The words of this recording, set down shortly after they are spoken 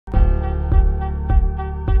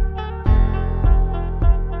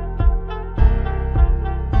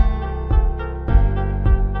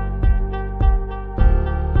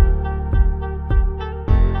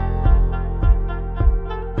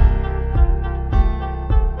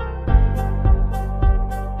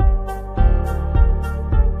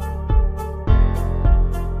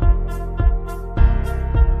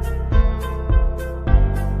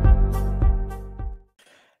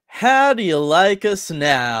How do you like us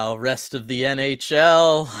now, rest of the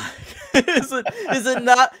NHL? Is it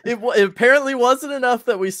not? It apparently wasn't enough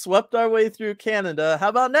that we swept our way through Canada. How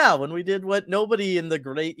about now, when we did what nobody in the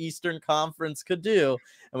Great Eastern Conference could do,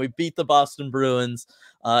 and we beat the Boston Bruins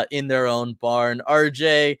in their own barn?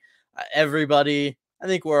 RJ, everybody, I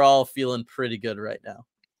think we're all feeling pretty good right now.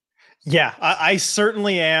 Yeah, I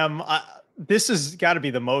certainly am. This has got to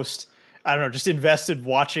be the most, I don't know, just invested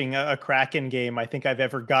watching a Kraken game I think I've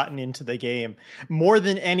ever gotten into the game. More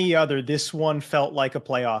than any other, this one felt like a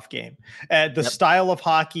playoff game. The Yep. style of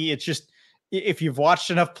hockey, it's just, if you've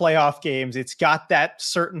watched enough playoff games, it's got that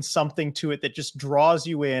certain something to it that just draws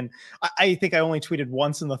you in. I think I only tweeted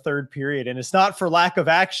once in the third period, and it's not for lack of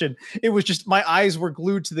action. It was just my eyes were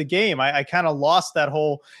glued to the game. I kind of lost that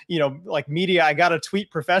whole, like media, I got to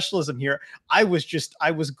tweet professionalism here. I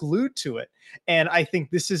was glued to it. And I think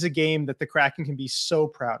this is a game that the Kraken can be so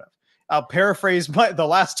proud of. I'll paraphrase the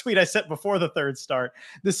last tweet I sent before the third start.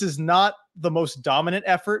 This is not the most dominant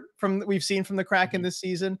effort we've seen from the Kraken this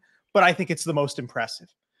season, but I think it's the most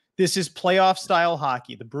impressive. This is playoff style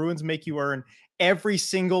hockey. The Bruins make you earn every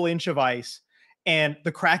single inch of ice, and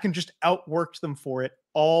the Kraken just outworked them for it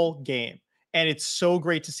all game. And it's so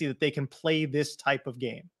great to see that they can play this type of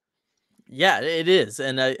game. Yeah, it is,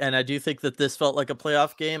 and I do think that this felt like a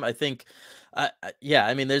playoff game. I think, yeah,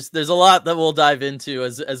 I mean, there's a lot that we'll dive into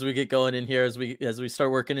as we get going in here, as we start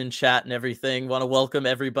working in chat and everything. Want to welcome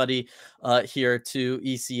everybody here to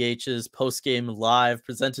ECH's Postgame Live,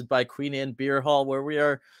 presented by Queen Anne Beer Hall, where we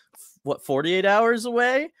are 48 hours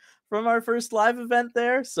away from our first live event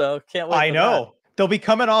there. So can't wait. I know. They'll be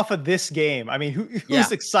coming off of this game. I mean,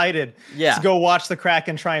 who's excited to go watch the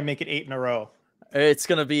Kraken try and make it 8 in a row? It's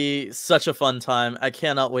going to be such a fun time. I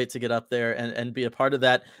cannot wait to get up there and be a part of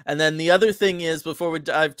that. And then the other thing is, before we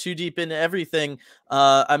dive too deep into everything,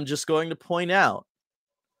 I'm just going to point out,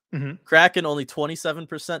 Kraken only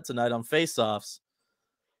 27% tonight on faceoffs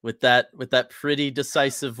with that pretty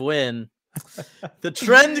decisive win. The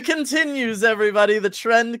trend continues, everybody. The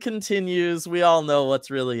trend continues. We all know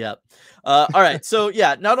what's really up. All right. So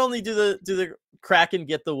yeah, not only do the Kraken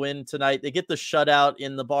get the win tonight, they get the shutout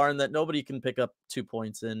in the barn that nobody can pick up 2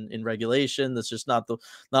 points in regulation. That's just not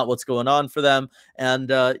what's going on for them. And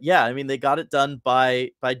yeah, I mean, they got it done by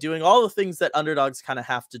doing all the things that underdogs kind of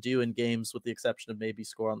have to do in games, with the exception of maybe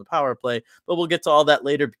score on the power play. But we'll get to all that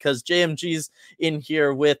later, because JMG's in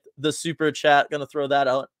here with the super chat. Gonna throw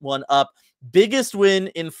that one up. Biggest win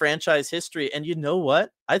in franchise history. And you know what?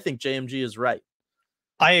 I think JMG is right.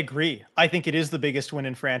 I agree. I think it is the biggest win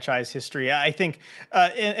in franchise history. I think,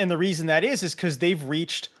 and the reason that is because they've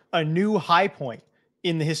reached a new high point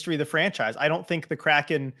in the history of the franchise. I don't think the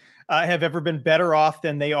Kraken have ever been better off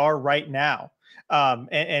than they are right now.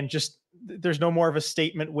 And just, there's no more of a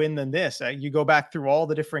statement win than this. You go back through all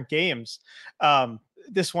the different games.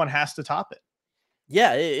 This one has to top it.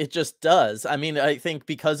 Yeah, it just does. I mean, I think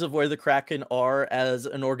because of where the Kraken are as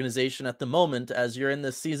an organization at the moment, as you're in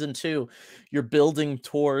this season 2, you're building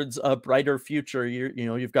towards a brighter future.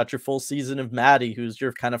 You've got your full season of Maddie, who's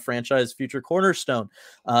your kind of franchise future cornerstone,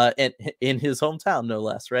 and in his hometown, no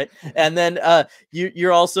less, right? And then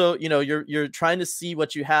you're also, you're trying to see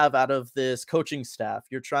what you have out of this coaching staff.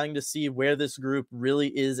 You're trying to see where this group really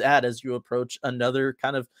is at as you approach another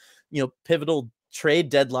kind of, pivotal trade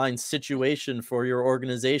deadline situation for your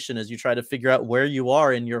organization, as you try to figure out where you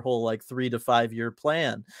are in your whole 3 to 5 year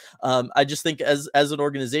plan. I just think as an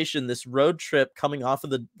organization, this road trip coming off of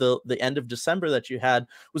the end of December that you had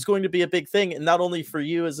was going to be a big thing, and not only for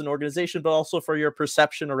you as an organization, but also for your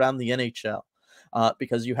perception around the NHL.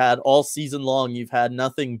 Because you had all season long, you've had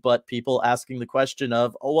nothing but people asking the question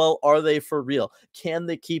of, oh, well, are they for real? Can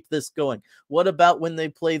they keep this going? What about when they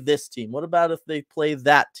play this team? What about if they play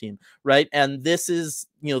that team? Right. And this is,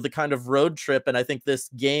 the kind of road trip. And I think this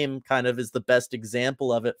game kind of is the best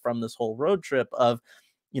example of it from this whole road trip of,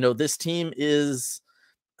 this team is,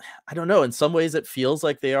 I don't know, in some ways it feels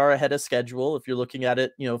like they are ahead of schedule if you're looking at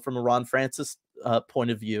it, from a Ron Francis point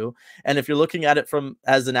of view. And if you're looking at it from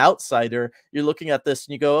as an outsider, you're looking at this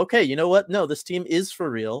and you go, okay, you know what? No, this team is for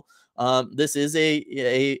real. This is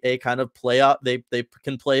a kind of playoff. They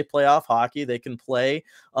can play playoff hockey. They can play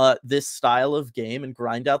this style of game and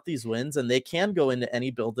grind out these wins, and they can go into any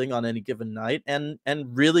building on any given night and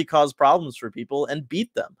really cause problems for people and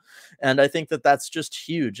beat them. And I think that that's just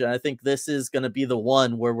huge. And I think this is going to be the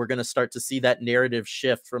one where we're going to start to see that narrative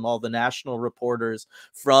shift from all the national reporters,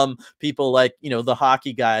 from people like, the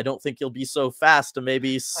hockey guy. I don't think he'll be so fast to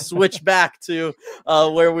maybe switch back to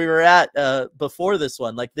where we were at before this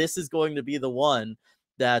one. This is going to be the one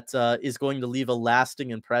that is going to leave a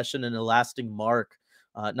lasting impression and a lasting mark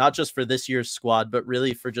not just for this year's squad, but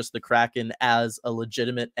really for just the Kraken as a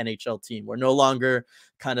legitimate NHL team. We're no longer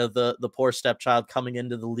kind of the poor stepchild coming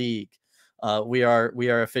into the league. We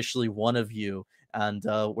are officially one of you, and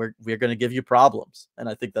we're going to give you problems. And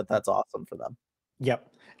I think that that's awesome for them. Yep.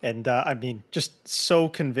 And I mean, just so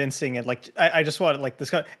convincing. And like, I just want like this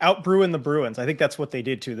guy out Bruin the Bruins. I think that's what they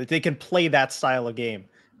did too, that they can play that style of game.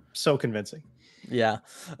 So convincing. Yeah.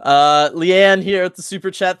 Leanne here at the super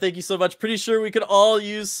chat. Thank you so much. Pretty sure we could all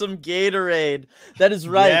use some Gatorade. That is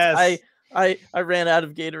right. Yes. I ran out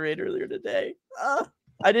of Gatorade earlier today.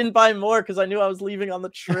 I didn't buy more because I knew I was leaving on the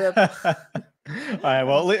trip. All right.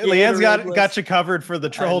 Well, Leanne's got you covered for the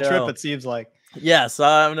whole trip, it seems like. Yes,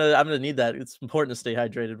 I'm gonna need that. It's important to stay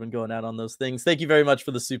hydrated when going out on those things. Thank you very much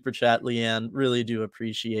for the super chat, Leanne. Really do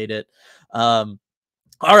appreciate it. All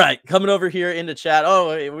right, coming over here into chat. Oh,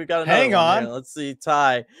 wait, we got another Hang on. here. Let's see,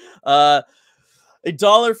 Ty.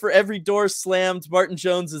 $1 for every door slammed. Martin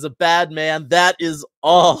Jones is a bad man. That is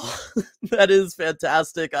all. That is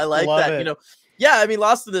fantastic. I like that. It. You know, yeah. I mean,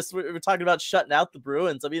 lost to this. We're talking about shutting out the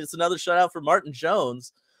Bruins. I mean, it's another shutout for Martin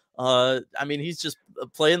Jones. I mean, he's just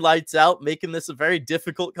playing lights out, making this a very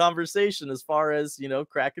difficult conversation as far as, you know,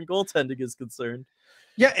 Kraken goaltending is concerned.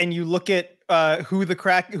 Yeah, and you look at who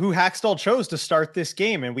Hackstall chose to start this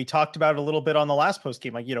game, and we talked about it a little bit on the last post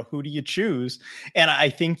game. Like, you know, who do you choose? And I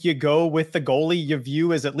think you go with the goalie you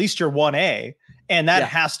view as at least your 1A, and that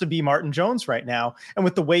has to be Martin Jones right now. And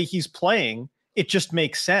with the way he's playing, it just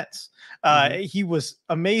makes sense. He was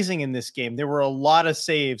amazing in this game. There were a lot of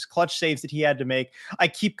saves, clutch saves that he had to make. I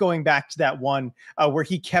keep going back to that one where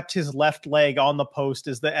he kept his left leg on the post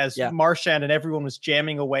as Marchand and everyone was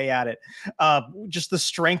jamming away at it. Just the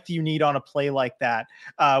strength you need on a play like that,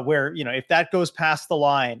 where, you know, if that goes past the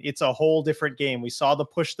line, it's a whole different game. We saw the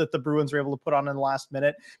push that the Bruins were able to put on in the last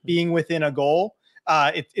minute, being within a goal.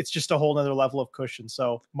 It's just a whole nother level of cushion.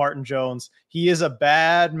 So Martin Jones, he is a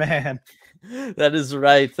bad man. That is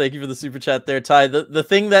right. Thank you for the super chat there, Ty. The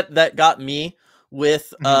thing that got me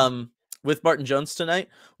with Martin Jones tonight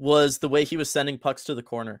was the way he was sending pucks to the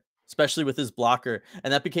corner, especially with his blocker.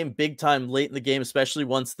 And that became big time late in the game, especially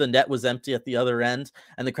once the net was empty at the other end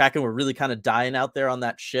and the Kraken were really kind of dying out there on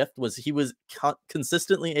that shift. He was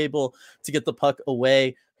consistently able to get the puck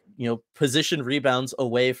away, you know, position rebounds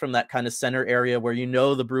away from that kind of center area where, you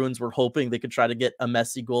know, the Bruins were hoping they could try to get a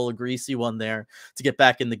messy goal, a greasy one there to get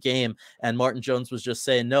back in the game. And Martin Jones was just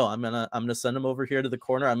saying, no, I'm gonna send him over here to the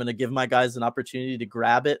corner. I'm gonna give my guys an opportunity to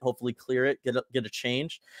grab it, hopefully clear it, get a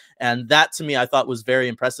change. And that to me, I thought was very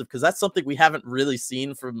impressive because that's something we haven't really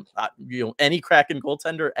seen from you know, any Kraken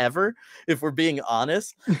goaltender ever, if we're being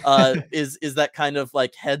honest. Is that kind of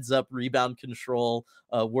like heads up rebound control,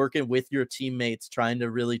 working with your teammates, trying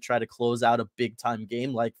to close out a big time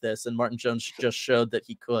game like this. And Martin Jones just showed that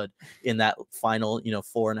he could in that final, you know,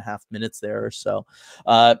 4.5 minutes there or so.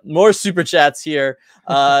 More super chats here.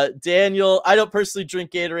 Daniel, I don't personally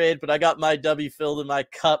drink Gatorade, but I got my W filled in my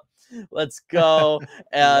cup. Let's go.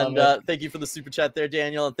 And thank you for the super chat there,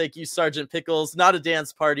 Daniel. And thank you, Sergeant Pickles. Not a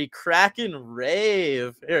dance party, Kraken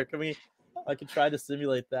rave. Here, I can try to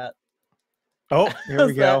simulate that. Oh, here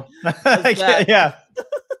we go. Yeah.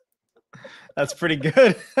 That's pretty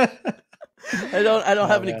good. I don't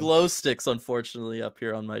have any glow sticks, unfortunately, up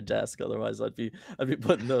here on my desk. Otherwise, I'd be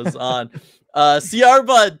putting those on. CR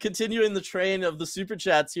Bud, continuing the train of the super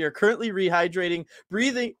chats here. Currently rehydrating,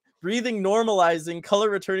 breathing, normalizing, color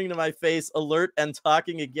returning to my face, alert, and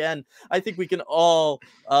talking again. I think we can all,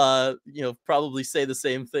 you know, probably say the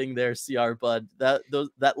same thing there, CR Bud.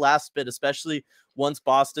 That last bit, especially once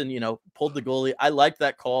Boston, you know, pulled the goalie. I liked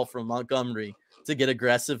that call from Montgomery to get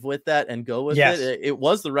aggressive with that and go with it. It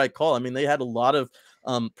was the right call. I mean, they had a lot of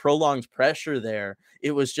prolonged pressure there.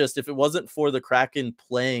 It was just, if it wasn't for the Kraken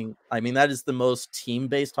playing, I mean, that is the most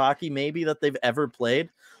team-based hockey maybe that they've ever played.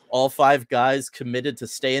 All 5 guys committed to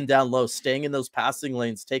staying down low, staying in those passing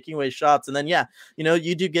lanes, taking away shots. And then, yeah, you know,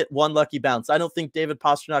 you do get one lucky bounce. I don't think David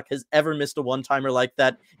Pastrnak has ever missed a one-timer like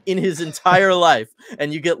that in his entire life.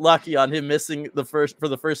 And you get lucky on him missing for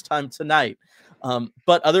the first time tonight.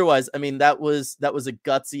 But otherwise, I mean, that was a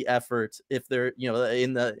gutsy effort, if they're, you know,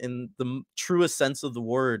 in the truest sense of the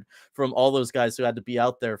word, from all those guys who had to be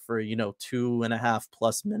out there for, you know,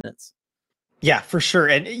 2.5+ minutes. Yeah, for sure.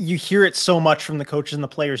 And you hear it so much from the coaches and the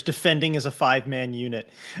players, defending as a 5-man unit.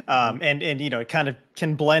 And you know, it kind of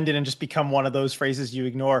can blend in and just become one of those phrases you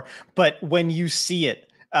ignore. But when you see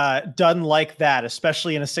it done like that,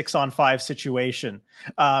 especially in a 6-on-5 situation,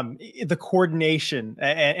 the coordination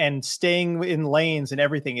and staying in lanes and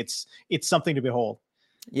everything, it's something to behold.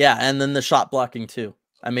 Yeah, and then the shot blocking too.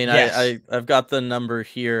 I mean, Yes. I've got the number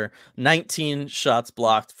here. 19 shots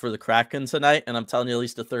blocked for the Kraken tonight, and I'm telling you, at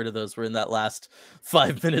least a third of those were in that last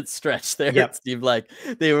 5 minute stretch there. It Yep. seemed like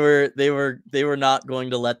they were not going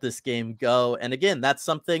to let this game go. And again, that's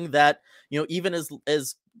something that, even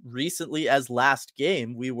as recently as last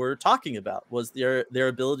game we were talking about, was their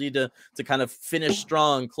ability to kind of finish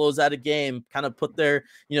strong, close out a game, kind of put their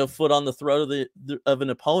foot on the throat of of an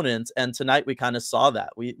opponent. And tonight we kind of saw that.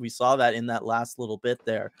 We saw that in that last little bit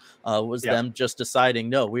there, was Yep. them just deciding,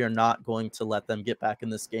 no, we are not going to let them get back in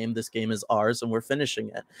this game. This game is ours, and we're finishing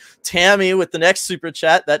it. Tammy with the next super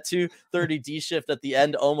chat. That 2:30 D shift at the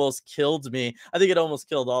end almost killed me. I think it almost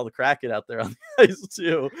killed all the Kraken out there on the ice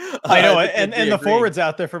too. I know, I think they'd and be the agreeing. forwards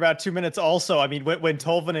out there for about 2 minutes also. I mean, when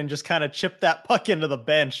Tolvanen just kind of chipped that puck into the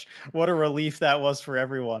bench, what a relief that was for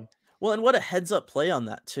everyone. Well, and what a heads up play on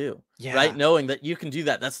that too, right? Yeah. Knowing that you can do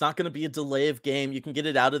that. That's not going to be a delay of game. You can get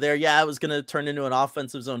it out of there. Yeah, it was going to turn into an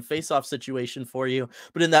offensive zone face-off situation for you.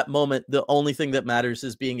 But in that moment, the only thing that matters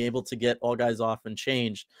is being able to get all guys off and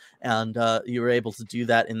changed. And you were able to do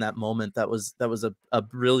that in that moment. That was a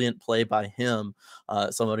brilliant play by him.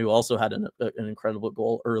 Somebody who also had an incredible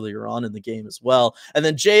goal earlier on in the game as well. And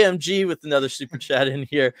then JMG with another super chat in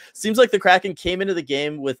here. Seems like the Kraken came into the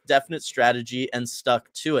game with definite strategy and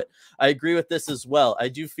stuck to it. I agree with this as well. I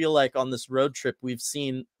do feel like on this road trip, we've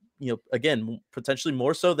seen, again, potentially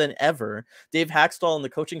more so than ever, Dave Haxtell and the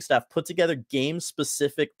coaching staff put together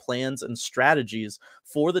game-specific plans and strategies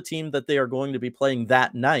for the team that they are going to be playing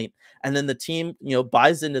that night. And then the team,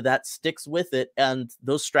 buys into that, sticks with it, and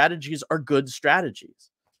those strategies are good strategies.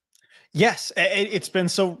 Yes, it's been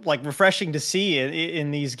so like refreshing to see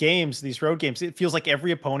in these games, these road games. It feels like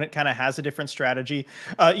every opponent kind of has a different strategy.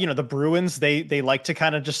 The Bruins, they like to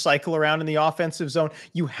kind of just cycle around in the offensive zone.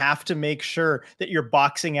 You have to make sure that you're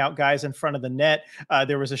boxing out guys in front of the net.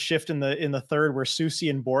 There was a shift in the third where Susie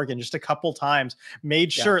and Borgen just a couple times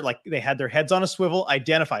made Yeah. sure like they had their heads on a swivel,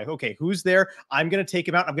 identify, okay, who's there? I'm going to take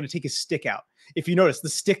him out. I'm going to take his stick out. If you notice, the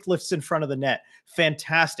stick lifts in front of the net.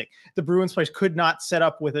 Fantastic. The Bruins players could not set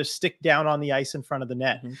up with a stick down on the ice in front of the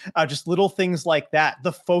net. Just little things like that.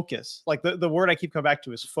 The focus, like the word I keep coming back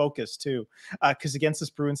to is focus too. Because against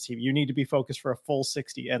this Bruins team, you need to be focused for a full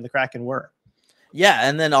 60, and the Kraken were. Yeah,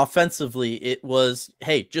 and then offensively, it was,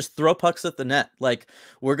 hey, just throw pucks at the net. Like,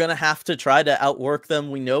 we're gonna have to try to outwork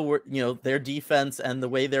them. We know their defense and the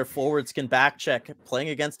way their forwards can back check. Playing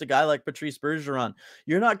against a guy like Patrice Bergeron,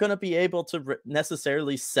 you're not gonna be able to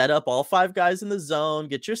necessarily set up all 5 guys in the zone,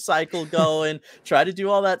 get your cycle going, try to do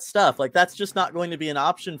all that stuff. Like, that's just not going to be an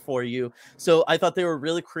option for you. So I thought they were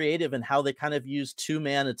really creative in how they kind of used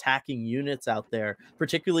 2-man attacking units out there,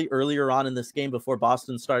 particularly earlier on in this game before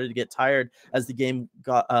Boston started to get tired as the game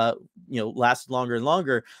got lasted longer and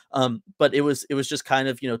longer. But it was just kind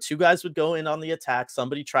of 2 guys would go in on the attack,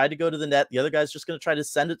 somebody tried to go to the net, the other guy's just going to try to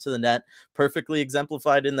send it to the net, perfectly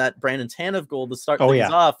exemplified in that Brandon Tanev goal to start things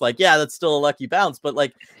off. Like, yeah, that's still a lucky bounce, but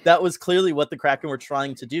like that was clearly what the Kraken were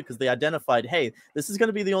trying to do, because they identified, hey, this is going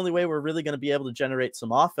to be the only way we're really going to be able to generate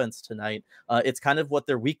some offense tonight. It's kind of what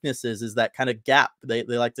their weakness is that kind of gap. They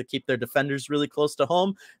like to keep their defenders really close to home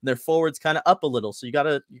and their forwards kind of up a little, so you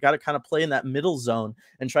gotta kind of play in that middle zone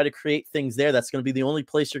and try to create things there. That's going to be the only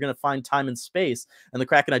place you're going to find time and space. And the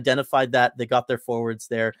Kraken identified that. They got their forwards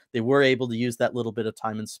there. They were able to use that little bit of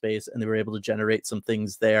time and space, and they were able to generate some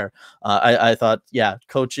things there. I thought, yeah,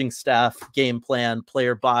 coaching staff, game plan,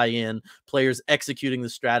 player buy-in, players executing the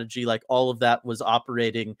strategy, like all of that was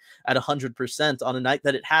operating at 100% on a night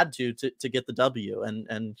that it had to get the W.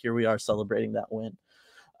 And here we are celebrating that win.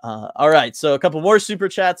 All right, so a couple more super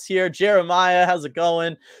chats here. Jeremiah, how's it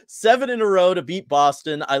going? 7 in a row to beat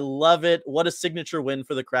Boston. I love it. What a signature win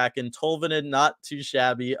for the Kraken. Tolvanen, not too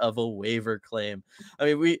shabby of a waiver claim.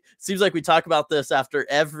 I mean, seems like we talk about this after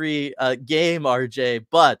every game, RJ,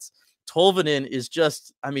 but Tolvanen is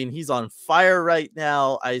just, I mean, he's on fire right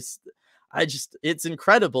now. It's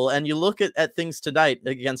incredible. And you look at things tonight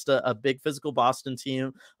against a big physical Boston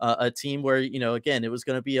team, a team where, again, it was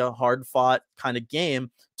going to be a hard fought kind of game.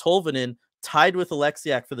 Tolvanen tied with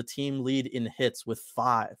Alexiak for the team lead in hits with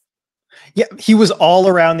 5. Yeah, he was all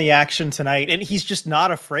around the action tonight, and he's just not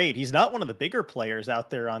afraid. He's not one of the bigger players out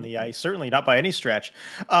there on the ice, certainly not by any stretch.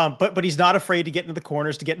 But he's not afraid to get into the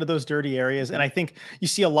corners, to get into those dirty areas. And I think you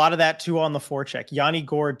see a lot of that too on the forecheck. Yanni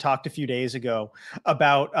Gourde talked a few days ago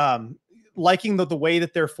about liking the way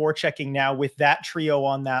that they're forechecking now with that trio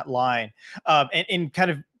on that line, and kind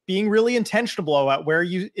of being really intentional about where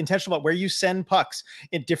you send pucks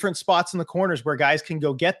in different spots in the corners where guys can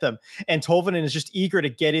go get them. And Tolvanen is just eager to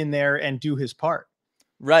get in there and do his part.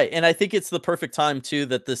 Right, and I think it's the perfect time too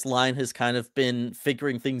that this line has kind of been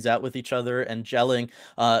figuring things out with each other and gelling.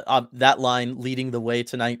 That line leading the way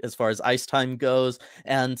tonight as far as ice time goes,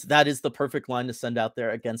 and that is the perfect line to send out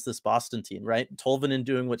there against this Boston team, right? Tolvanen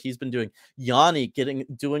doing what he's been doing, Yanni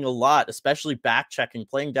doing a lot, especially back checking,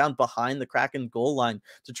 playing down behind the Kraken goal line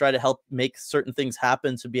to try to help make certain things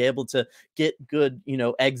happen, to be able to get good,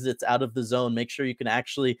 exits out of the zone, make sure you can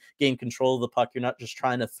actually gain control of the puck. You're not just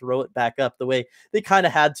trying to throw it back up the way they kind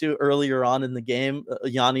of had to earlier on in the game.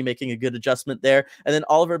 Yanni making a good adjustment there. And then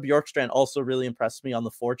Oliver Bjorkstrand also really impressed me on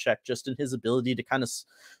the forecheck, just in his ability to kind of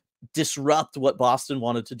disrupt what Boston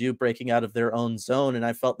wanted to do, breaking out of their own zone. And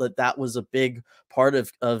I felt that that was a big part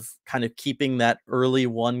of kind of keeping that early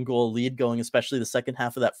 1-goal lead going, especially the second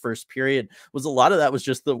half of that first period. Was a lot of that was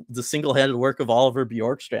just the single-handed work of Oliver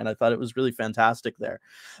Bjorkstrand. I thought it was really fantastic there.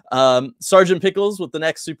 Sergeant Pickles with the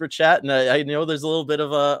next super chat, and I know there's a little bit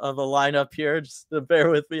of a lineup here, just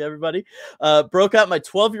bear with me, everybody. Broke out my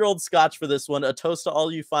 12-year-old scotch for this one. A toast to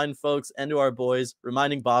all you fine folks and to our boys,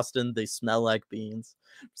 reminding Boston they smell like beans.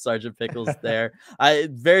 Sergeant Pickles there.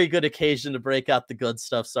 Very good occasion to break out the good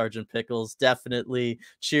stuff, Sergeant Pickles. Definitely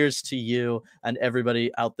cheers to you and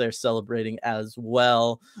everybody out there celebrating as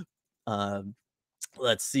well.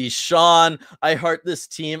 Let's see, Sean, I heart this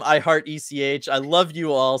team. I heart ECH. I love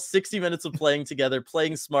you all. 60 minutes of playing together,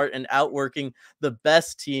 playing smart, and outworking the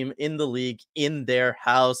best team in the league in their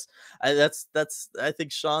house. I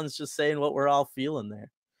think Sean's just saying what we're all feeling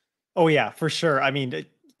there. Oh yeah, for sure. I mean,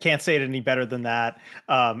 can't say it any better than that.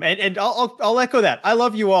 And I'll echo that. I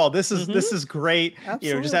love you all. This is great.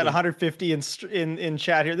 Absolutely. Just at 150 in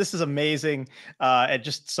chat here. This is amazing. And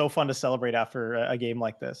just so fun to celebrate after a game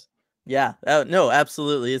like this. Yeah, no,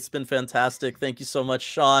 absolutely. It's been fantastic. Thank you so much,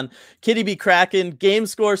 Sean. Kitty B Kraken, game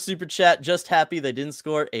score, super chat. Just happy they didn't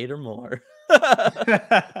score 8 or more.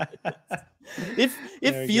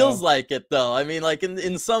 It feels like it though. I mean, like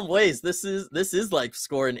in some ways, this is like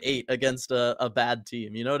scoring 8 against a bad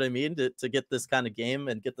team. You know what I mean? To get this kind of game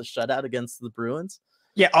and get the shutout against the Bruins.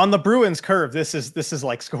 Yeah, on the Bruins curve, this is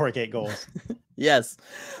like scoring 8 goals. Yes.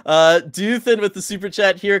 Duthin with the super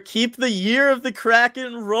chat here. Keep the year of the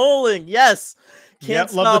Kraken rolling. Yes.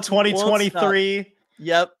 Can't love the 2023.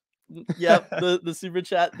 Yep. The super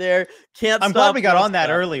chat there. I'm glad we got on that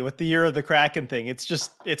early with the year of the Kraken thing.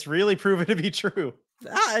 It's really proven to be true.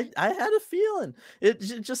 I had a feeling it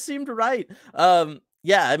just seemed right.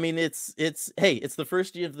 Yeah, I mean it's the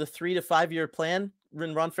first year of the 3 to 5 year plan.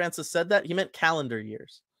 When Ron Francis said that, he meant calendar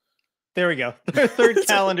years. There we go. Third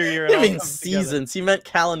calendar year. He means seasons. He meant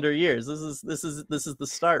calendar years. This is the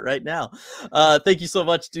start right now. Thank you so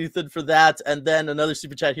much, Duthin, for that. And then another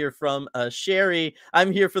super chat here from Sherry.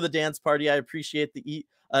 I'm here for the dance party. I appreciate the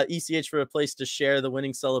ECH for a place to share the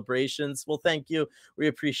winning celebrations. Well, thank you. We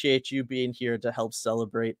appreciate you being here to help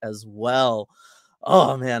celebrate as well.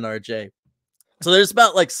 Oh man, RJ. So there's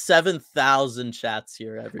about like 7,000 chats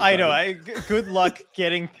here. Everybody. I know. Good luck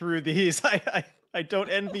getting through these. I don't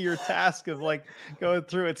envy your task of like going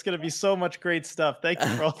through. It's going to be so much great stuff. Thank you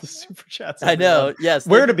for all the super chats. I know. Yes.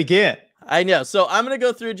 Where to begin? I know. So I'm going to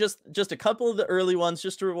go through just a couple of the early ones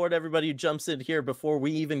just to reward everybody who jumps in here before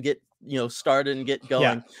we even get, started and get going.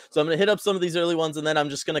 Yeah. So I'm going to hit up some of these early ones and then I'm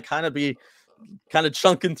just going to be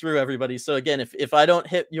chunking through everybody. So again, if I don't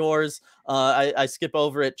hit yours, I skip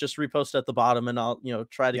over it, just repost at the bottom and I'll,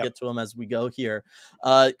 try to get to them as we go here.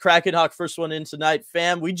 Kraken Hawk, first one in tonight.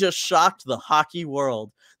 Fam, we just shocked the hockey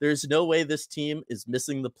world. There's no way this team is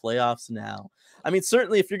missing the playoffs now. I mean,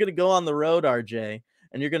 certainly if you're going to go on the road, RJ,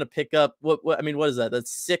 and you're going to pick up what is that?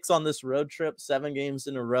 That's 6 on this road trip, 7 games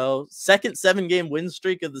in a row, second 7-game win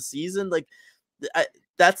streak of the season. Like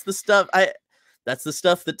that's the stuff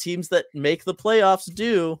that teams that make the playoffs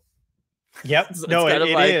do. Yep. It's kind of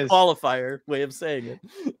a qualifier way of saying it.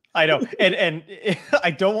 I know. And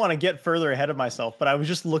I don't want to get further ahead of myself, but I was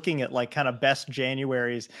just looking at like kind of best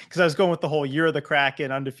Januaries because I was going with the whole year of the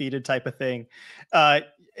Kraken undefeated type of thing. And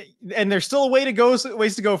there's still ways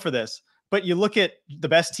to go for this. But you look at the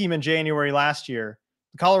best team in January last year,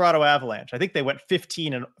 the Colorado Avalanche. I think they went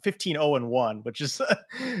 15-0-1, which is,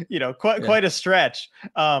 quite a stretch.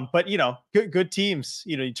 But good teams.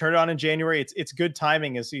 You turn it on in January. It's good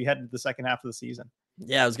timing as you head into the second half of the season.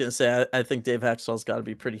 Yeah, I was gonna say I think Dave Haxtell's got to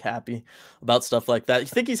be pretty happy about stuff like that. You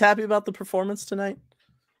think he's happy about the performance tonight?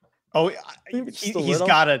 Oh, he's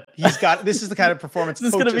got. This is the kind of performance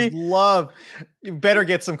coaches love. You better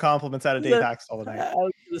get some compliments out of Dave Haxtell tonight. I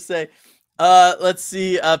was gonna say. Let's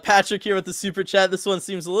see. Patrick here with the super chat. This one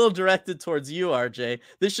seems a little directed towards you, RJ.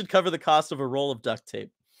 This should cover the cost of a roll of duct tape.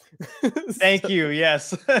 Thank So you.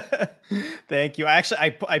 Yes. Thank you.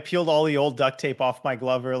 I peeled all the old duct tape off my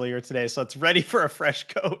glove earlier today, so it's ready for a fresh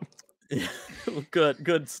coat. yeah, well,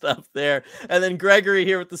 good stuff there. And then Gregory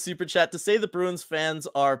here with the super chat: to say the Bruins fans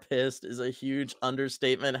are pissed is a huge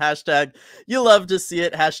understatement. Hashtag you love to see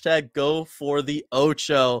it. Hashtag go for the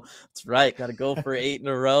Ocho. That's right. Got to go for 8 in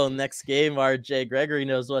a row next game. RJ Gregory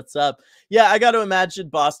knows what's up. Yeah, I got to imagine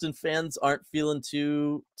Boston fans aren't feeling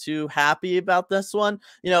too happy about this one.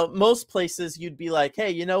 You know, most places you'd be like,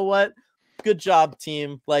 hey, you know what? Good job,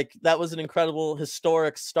 team. Like, that was an incredible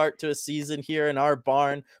historic start to a season here in our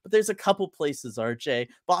barn. But there's a couple places, RJ,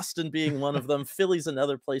 Boston being one of them. Philly's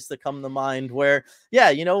another place that come to mind where, yeah,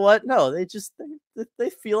 you know what? No, they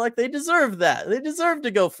feel like they deserve that. They deserve to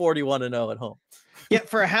go 41-0 at home. Yeah,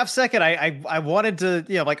 for a half second, I wanted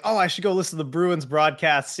to, like, oh, I should go listen to the Bruins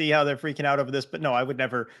broadcast, see how they're freaking out over this. But no, I would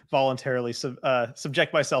never voluntarily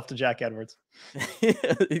subject myself to Jack Edwards. Yeah,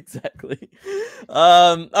 exactly.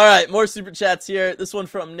 All right, more super chats here. This one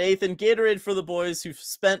from Nathan: Gatorade for the boys who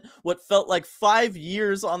spent what felt like 5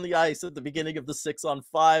 years on the ice at the beginning of the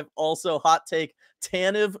 6-on-5. Also, hot take: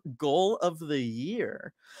 Tanev goal of the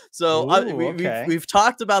year. So Ooh, okay. we've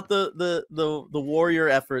talked about the warrior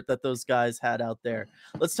effort that those guys had out there.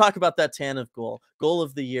 Let's talk about that Tanev goal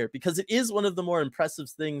of the year, because it is one of the more impressive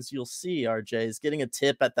things you'll see. RJ is getting a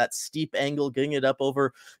tip at that steep angle, getting it up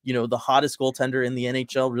over, the hottest goaltender in the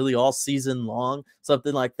NHL really all season long,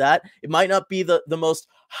 something like that. It might not be the most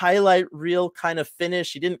highlight reel kind of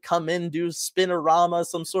finish. He didn't come in, do spinorama,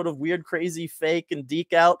 some sort of weird, crazy fake and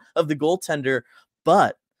deke out of the goaltender,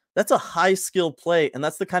 but that's a high skill play. And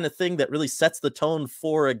that's the kind of thing that really sets the tone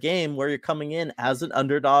for a game where you're coming in as an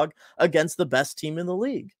underdog against the best team in the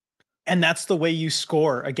league. And that's the way you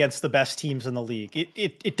score against the best teams in the league.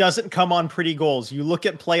 It doesn't come on pretty goals. You look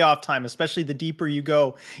at playoff time, especially the deeper you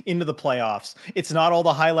go into the playoffs. It's not all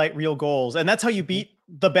the highlight reel goals. And that's how you beat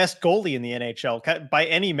the best goalie in the NHL by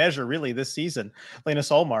any measure, really, this season, Linus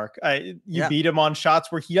Ullmark. You beat him on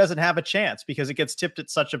shots where he doesn't have a chance because it gets tipped at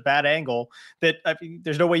such a bad angle that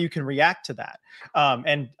there's no way you can react to that.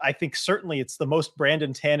 And I think certainly it's the most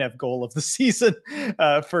Brandon Tanev goal of the season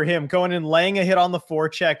for him, going and laying a hit on the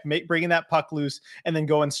forecheck, bringing that puck loose, and then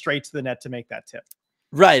going straight to the net to make that tip.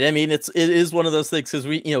 Right. I mean, it is one of those things, because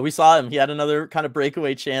we saw him. He had another kind of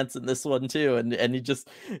breakaway chance in this one too, and he just,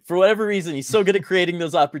 for whatever reason, he's so good at creating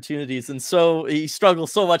those opportunities, and so he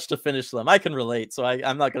struggles so much to finish them. I can relate, so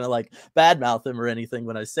I'm not gonna like badmouth him or anything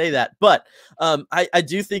when I say that, but I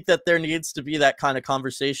do think that there needs to be that kind of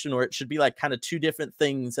conversation, or it should be like kind of two different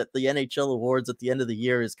things at the NHL awards at the end of the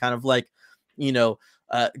year. Is kind of like,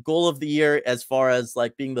 goal of the year as far as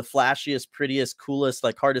like being the flashiest, prettiest, coolest,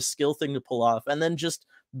 like hardest skill thing to pull off, and then just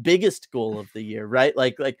biggest goal of the year, right?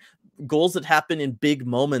 Like goals that happen in big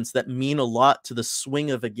moments that mean a lot to the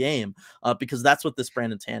swing of a game, because that's what this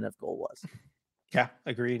Brandon Tanev goal was. Yeah,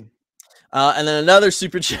 agreed. And then another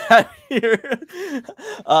super chat here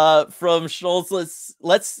from Schultz.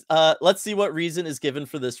 Let's see what reason is given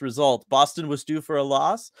for this result. Boston was due for a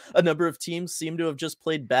loss. A number of teams seem to have just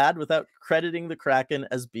played bad without crediting the Kraken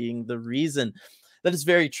as being the reason. That is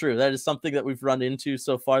very true. That is something that we've run into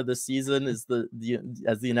so far this season, is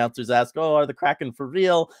as the announcers ask, oh, are the Kraken for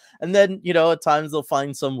real? And then, at times they'll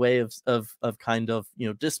find some way of kind of,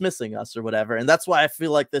 dismissing us or whatever. And that's why I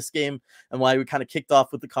feel like this game, and why we kind of kicked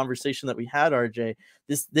off with the conversation that we had, RJ,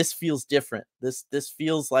 this feels different. This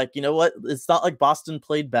feels like, you know what? It's not like Boston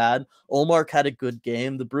played bad. Ullmark had a good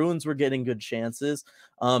game. The Bruins were getting good chances.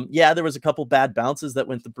 Yeah, there was a couple bad bounces that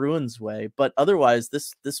went the Bruins' way, but otherwise,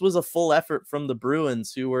 this was a full effort from the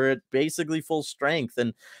Bruins, who were at basically full strength,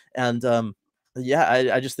 and yeah,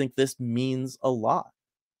 I just think this means a lot.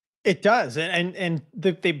 It does, and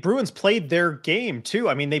the Bruins played their game too.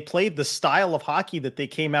 I mean, they played the style of hockey that they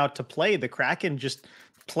came out to play. The Kraken just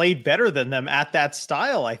played better than them at that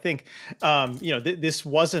style. I think, this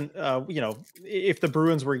wasn't, if the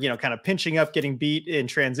Bruins were, kind of pinching up, getting beat in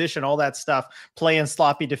transition, all that stuff, playing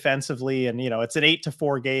sloppy defensively, and, it's an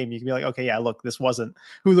 8-4 game. You can be like, okay, yeah, look, this wasn't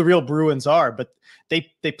who the real Bruins are, but they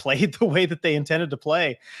played the way that they intended to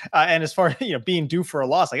play. And as far as, being due for a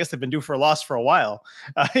loss, I guess they've been due for a loss for a while.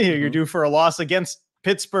 You're due for a loss against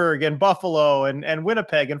Pittsburgh and Buffalo and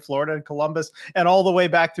Winnipeg and Florida and Columbus and all the way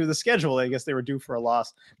back through the schedule. I guess they were due for a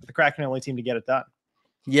loss, but the Kraken are the only team to get it done.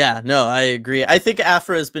 Yeah, no, I agree. I think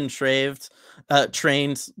Afra has been trained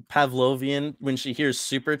Pavlovian. When she hears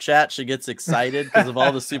super chat, she gets excited because of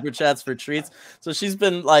all the super chats for treats. So she's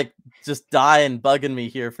been like just dying, bugging me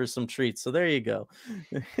here for some treats. So there you go.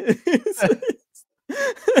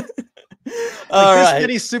 Like All this right.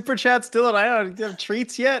 many super chats, Dylan. I don't have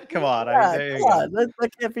treats yet. Come on. Yeah, There come you go. on.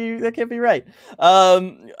 That can't be right.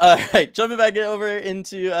 All right, jumping back over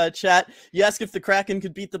into chat. You ask if the Kraken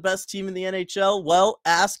could beat the best team in the NHL. Well,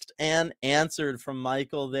 asked and answered from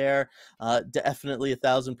Michael there. Definitely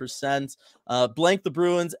 1,000%. Blank the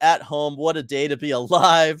Bruins at home. What a day to be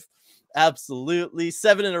alive. Absolutely.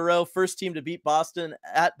 7 in a row. First team to beat Boston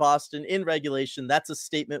at Boston in regulation. That's a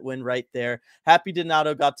statement win right there. Happy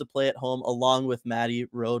Donato got to play at home along with Matty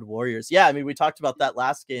Road Warriors. Yeah, I mean, we talked about that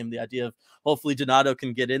last game, the idea of hopefully Donato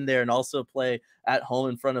can get in there and also play at home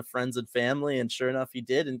in front of friends and family. And sure enough, he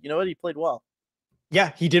did. And you know what? He played well.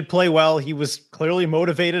 Yeah, he did play well. He was clearly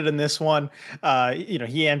motivated in this one. He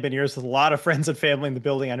and Beniers with a lot of friends and family in the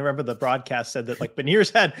building. I remember the broadcast said that like Beniers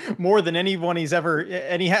had more than anyone he's ever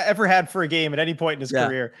had for a game at any point in his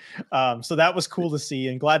career. So that was cool to see,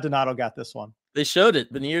 and glad Donato got this one. They showed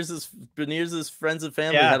it. Beniers' friends and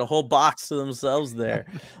family had a whole box to themselves there.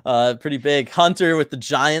 Pretty big. Hunter with the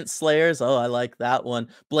Giant Slayers. Oh, I like that one.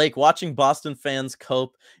 Blake, watching Boston fans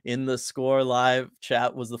cope in the Score Live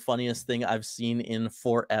chat was the funniest thing I've seen in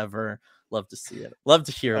forever. Love to see it. Love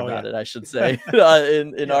to hear about it, I should say,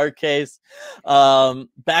 in our case.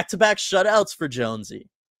 Back-to-back shutouts for Jonesy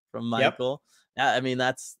from Michael. Yeah, I mean,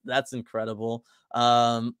 that's incredible.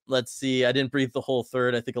 Let's see. I didn't breathe the whole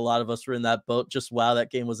third. I think a lot of us were in that boat. Just wow, that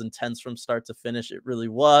game was intense from start to finish. It really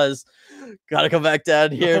was. Gotta come back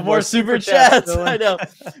down here. More super chats. I know.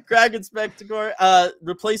 Kraken Spectator.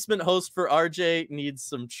 Replacement host for RJ needs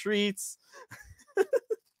some treats.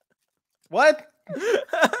 What?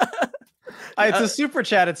 It's a super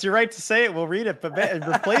chat. It's your right to say it. We'll read it. But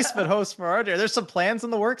replacement host for RJ. There's some plans in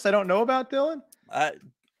the works I don't know about, Dylan.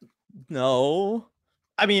 No.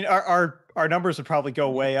 I mean, our numbers would probably go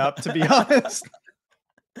way up, to be honest.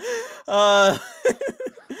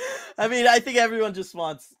 I mean, I think everyone just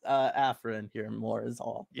wants Afra in here more is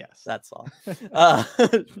all. Yes. That's all.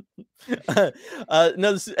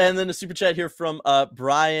 No, and then a super chat here from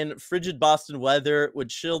Brian. Frigid Boston weather would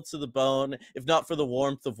chill to the bone if not for the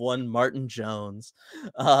warmth of one Martin Jones.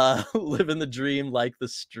 Living the dream like the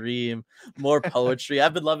stream. More poetry.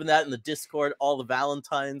 I've been loving that in the Discord. All the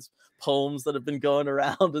Valentine's poems that have been going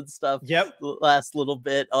around and stuff. Yep. The last little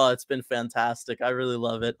bit. Oh, it's been fantastic. I really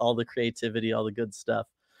love it. All the creativity, all the good stuff.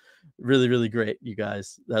 Really, really great, you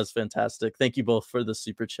guys. That was fantastic. Thank you both for the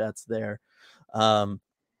super chats there. All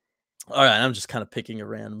right, I'm just kind of picking a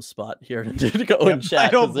random spot here to go in chat. I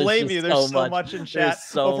don't blame you. There's so much in chat.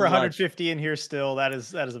 Over 150 in here still. That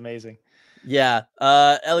is amazing. Yeah.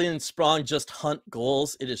 Elliot and Sprong just hunt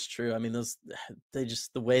goals. It is true. I mean, the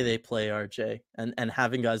way they play, RJ, and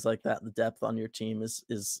having guys like that, the depth on your team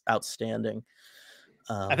is outstanding.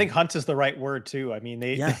 I think hunt is the right word too. I mean,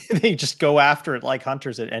 they just go after it like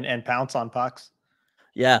hunters and pounce on pucks.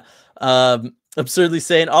 Yeah. Absurdly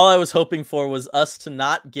saying all I was hoping for was us to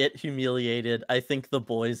not get humiliated. I think the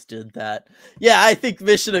boys did that. Yeah, I think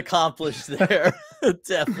mission accomplished there.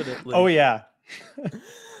 Definitely. Oh yeah.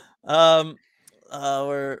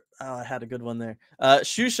 I had a good one there.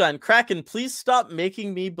 Shoeshine Kraken, please stop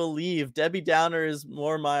making me believe Debbie Downer is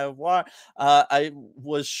more my war. I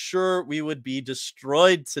was sure we would be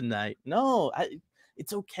destroyed tonight. No,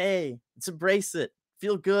 it's okay. Let's embrace it.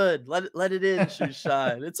 Feel good. Let it in,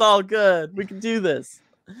 Shoeshine. It's all good. We can do this.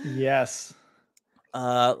 Yes.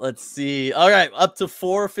 Let's see. All right, up to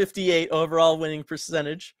 458 overall winning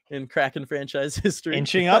percentage in Kraken franchise history.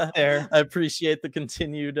 Inching up there. I appreciate the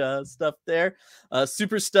continued stuff there.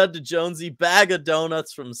 Super stud to Jonesy. Bag of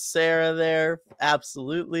donuts from Sarah there.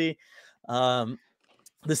 Absolutely.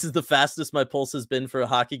 This is the fastest my pulse has been for a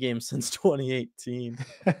hockey game since 2018.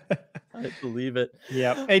 I believe it.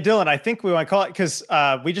 Yeah. Hey, Dylan, I think we want to call it because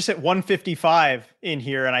we just hit 155 in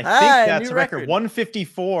here, and I think that's a record.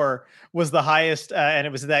 154 was the highest, and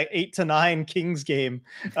it was that 8-9 Kings game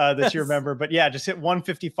that you remember. But yeah, just hit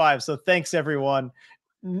 155. So thanks, everyone.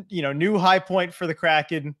 New high point for the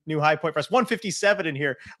Kraken, new high point for us. 157 in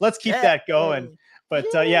here. Let's keep that going.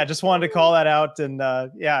 But just wanted to call that out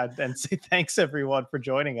and say thanks everyone for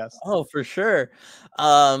joining us. Oh, for sure.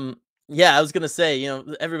 I was gonna say,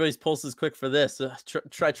 everybody's pulse is quick for this.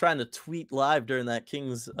 Try trying to tweet live during that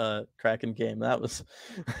Kings Kraken game. That was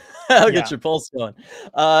that'll get your pulse going.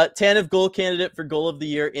 Tanev goal candidate for goal of the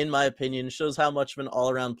year, in my opinion, shows how much of an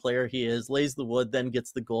all-around player he is. Lays the wood, then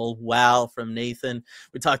gets the goal. Wow, from Nathan.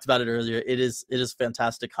 We talked about it earlier. It is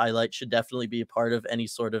fantastic highlight. Should definitely be a part of any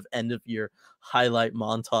sort of end of year highlight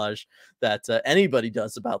montage that anybody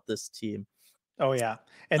does about this team. Oh yeah.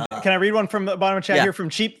 And can I read one from the bottom of chat here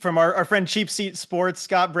from our friend Cheap Seat Sports,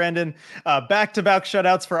 Scott Brendan, back-to-back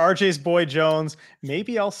shutouts for RJ's boy Jones.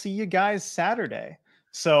 Maybe I'll see you guys Saturday.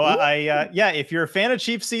 So Ooh, yeah, if you're a fan of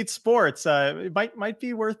cheap seat sports, it might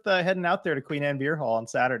be worth heading out there to Queen Anne Beer Hall on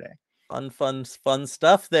Saturday. fun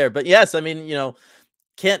stuff there. But yes, I mean,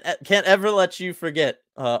 can't ever let you forget,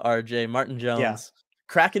 RJ Martin Yeah, Jones,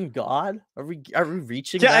 Kraken God. Are we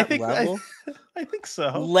reaching yeah, that level? I think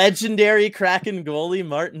so. Legendary Kraken goalie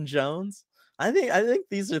Martin Jones. I think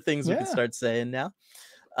these are things we can Yeah. start saying now.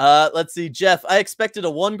 Let's see, Jeff. I expected a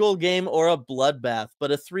 1-goal game or a bloodbath,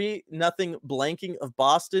 but a 3-0 blanking of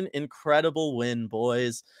Boston. Incredible win,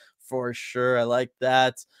 boys, for sure. I like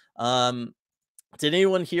that. Did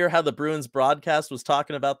anyone hear how the Bruins broadcast was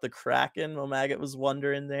talking about the Kraken? Momagat was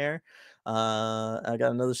wondering there. I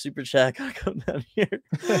got another super chat. Gotta come down here.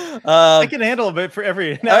 I can handle a bit for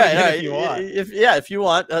every now All and right, all again if right. you want. If you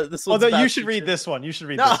want, this one's Although you about should read future. this one. You should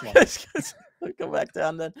read No, this one. go back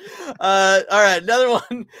down then. All right, another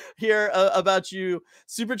one here about you.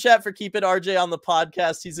 Super chat for Keep It RJ on the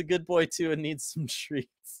podcast. He's a good boy too and needs some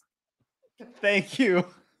treats. Thank you.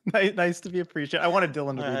 Nice to be appreciated. I wanted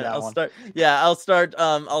Dylan to All read right, that I'll one. start. Yeah,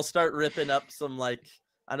 I'll start ripping up some, like,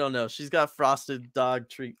 I don't know. She's got frosted dog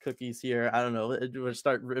treat cookies here. I don't know. We'll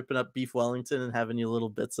start ripping up beef Wellington and having you little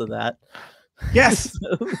bits of that. Yes.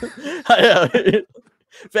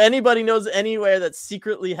 If anybody knows anywhere that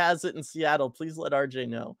secretly has it in Seattle, please let RJ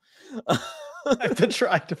know. I've been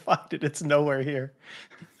trying to find it. It's nowhere here.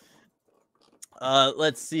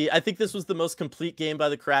 Let's see. I think this was the most complete game by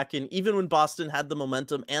the Kraken. Even when Boston had the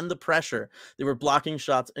momentum and the pressure, they were blocking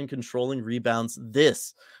shots and controlling rebounds.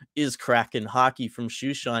 This is Kraken hockey from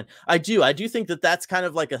Shoeshine. I do think that that's kind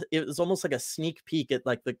of like it was almost like a sneak peek at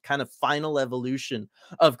like the kind of final evolution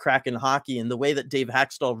of Kraken hockey and the way that Dave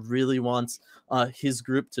Haxtell really wants his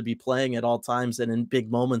group to be playing at all times and in big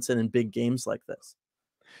moments and in big games like this.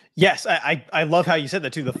 Yes, I love how you said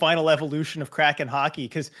that too. The final evolution of Kraken hockey,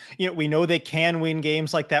 because we know they can win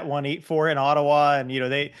games like that 1-8-4 in Ottawa, and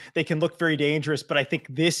they can look very dangerous. But I think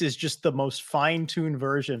this is just the most fine-tuned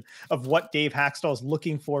version of what Dave Haxtell is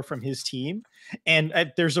looking for from his team, and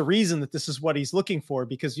there's a reason that this is what he's looking for,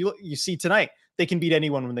 because you see tonight they can beat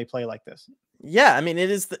anyone when they play like this. Yeah, I mean,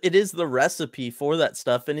 it is the recipe for that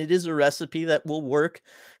stuff, and it is a recipe that will work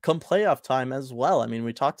come playoff time as well. I mean,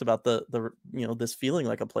 we talked about the this feeling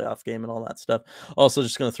like a playoff game and all that stuff. Also,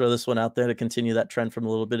 just going to throw this one out there to continue that trend from a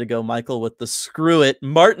little bit ago. Michael with the screw it,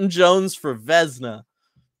 Martin Jones for Vezina.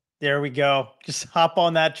 There we go. Just hop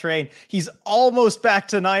on that train. He's almost back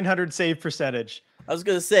to 900 save percentage. I was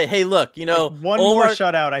going to say, hey, look, One more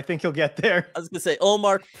shutout, I think he'll get there. I was going to say,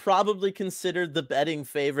 Olmark probably considered the betting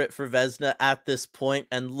favorite for Vezina at this point,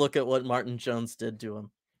 and look at what Martin Jones did to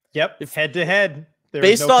him. Yep, head to head.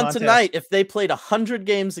 Based on tonight, if they played 100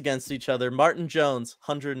 games against each other, Martin Jones,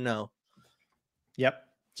 100-0. Yep.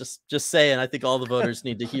 Just saying, I think all the voters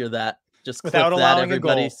need to hear that. Just without clip allowing that,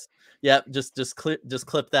 everybody. a goal. Yep, just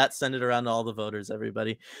clip that, send it around to all the voters,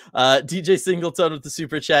 everybody. DJ Singleton with the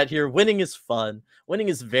super chat here. Winning is fun. Winning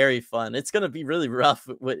is very fun. It's going to be really rough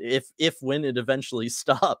when it eventually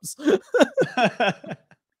stops. I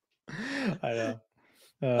know.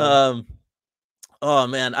 Oh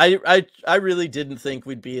man, I really didn't think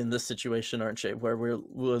we'd be in this situation, aren't you? Where we're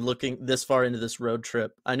looking this far into this road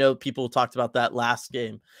trip. I know people talked about that last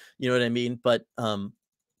game, you know what I mean? But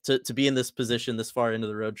to be in this position this far into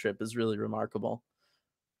the road trip is really remarkable.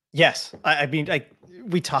 Yes, I mean,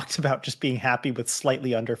 we talked about just being happy with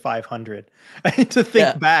slightly under 500. To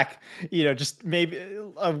think back, just maybe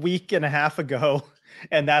a week and a half ago,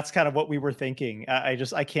 and that's kind of what we were thinking.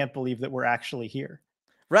 I can't believe that we're actually here.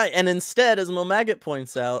 Right, and instead, as Momagat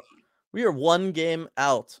points out, we are one game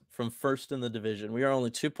out from first in the division. We are only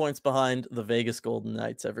 2 points behind the Vegas Golden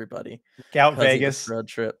Knights, everybody. Look out, Vegas. Road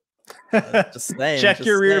trip. Just saying. Check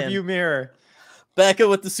your rear view mirror. Becca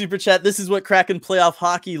with the super chat. This is what Kraken playoff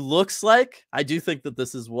hockey looks like. I do think that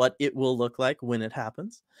this is what it will look like when it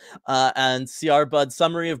happens. And CR Bud,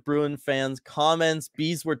 summary of Bruin fans comments.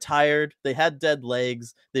 Bees were tired. They had dead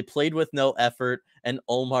legs. They played with no effort. And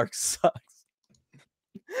Olmark sucks.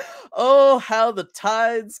 Oh, how the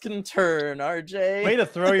tides can turn, RJ. Way to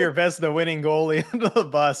throw your Vezina winning goalie under the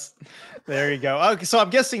bus. There you go. Okay, so I'm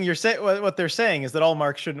guessing you're saying what they're saying is that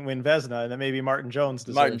Olmark shouldn't win Vezina, and that maybe Martin Jones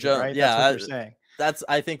deserves Martin Jones, right? Yeah, that's what they're saying.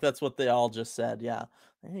 I think that's what they all just said. Yeah.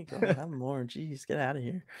 There you go. Have more. Jeez, get out of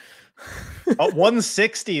here.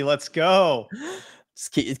 160. Let's go.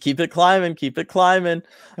 Just keep it climbing. Keep it climbing.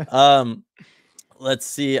 Let's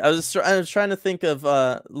see. I was trying to think of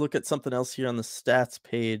look at something else here on the stats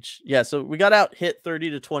page. Yeah, so we got out hit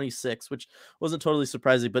 30-26, which wasn't totally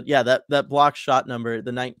surprising, but yeah, that block shot number,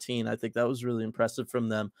 the 19, I think that was really impressive from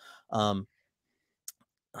them.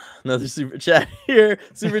 Another super chat here.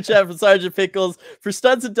 Super chat from Sergeant Pickles. For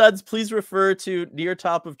studs and duds, please refer to near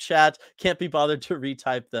top of chat. Can't be bothered to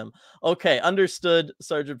retype them. Okay, understood,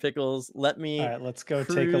 Sergeant Pickles. Let All me right, let's go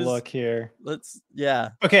take a cruise. look here.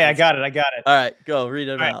 Okay, I got it. all right, go read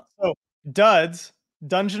them All right, out. so duds,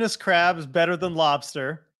 Dungeness crabs better than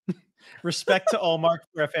lobster. Respect to Allmark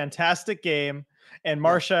for a fantastic game, and Yeah.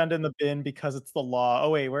 Marchand in the bin because it's the law.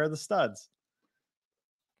 Oh wait, where are the studs?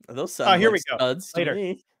 Those Oh, sound here like we go. studs to Later.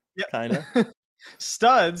 me. Kind of. Yep.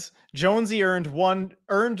 Studs, Jonesy earned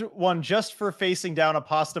one just for facing down a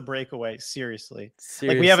pasta breakaway. Seriously.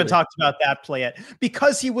 Like we haven't Seriously. talked about that play yet.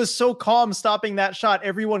 Because he was so calm stopping that shot,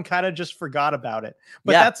 everyone kind of just forgot about it.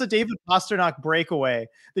 But Yeah. that's a David Pasternak breakaway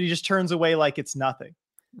that he just turns away like it's nothing.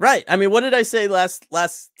 Right. I mean, what did I say last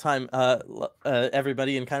time,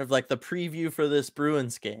 everybody, in kind of like the preview for this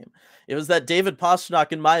Bruins game? It was that David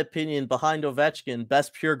Pastrnak, in my opinion, behind Ovechkin,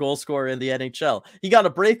 best pure goal scorer in the NHL. He got a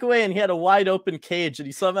breakaway and he had a wide open cage, and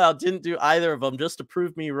he somehow didn't do either of them just to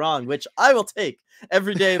prove me wrong, which I will take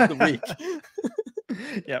every day of the week.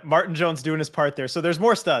 Yeah, Martin Jones doing his part there. So there's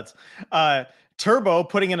more studs. Turbo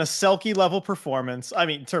putting in a Selke level performance. I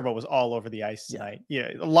mean, Turbo was all over the ice tonight.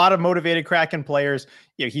 Yeah, a lot of motivated Kraken players.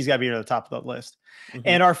 Yeah, he's got to be near the top of the list. Mm-hmm.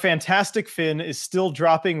 And our fantastic Finn is still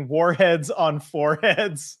dropping warheads on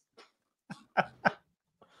foreheads.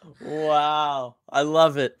 Wow. I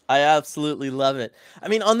love it. I absolutely love it. I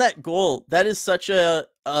mean, on that goal, that is such a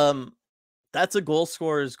that's a goal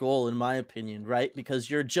scorer's goal, in my opinion, right? Because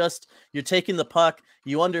you're taking the puck,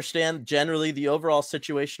 you understand generally the overall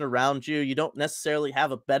situation around you. You don't necessarily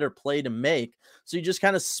have a better play to make. So you just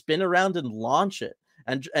kind of spin around and launch it.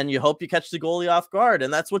 And you hope you catch the goalie off guard.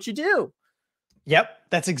 And that's what you do. Yep,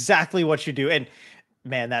 that's exactly what you do. And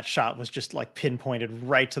man, that shot was just like pinpointed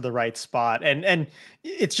right to the right spot. And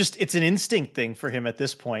it's an instinct thing for him at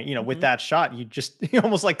this point. You know, with that shot, you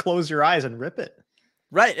almost like close your eyes and rip it.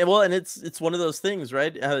 Right. Well, and it's one of those things,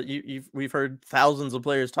 right? We've heard thousands of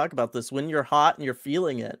players talk about this. When you're hot and you're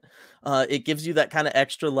feeling it, it gives you that kind of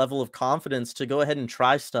extra level of confidence to go ahead and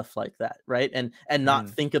try stuff like that, right? And not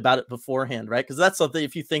think about it beforehand, right? Because that's something,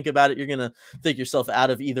 if you think about it, you're gonna think yourself out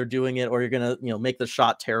of either doing it or you're gonna, make the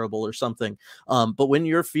shot terrible or something. But when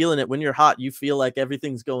you're feeling it, when you're hot, you feel like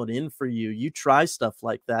everything's going in for you. You try stuff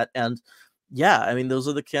like that, and yeah, I mean, those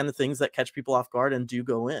are the kind of things that catch people off guard and do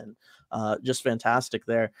go in. Just fantastic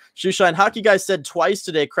there. Shoeshine, Hockey Guy said twice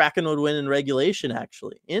today Kraken would win in regulation,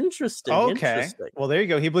 actually. Interesting. Okay. Interesting. Well, there you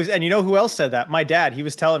go. He believes, and you know who else said that? My dad. He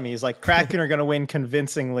was telling me, he's like, Kraken are going to win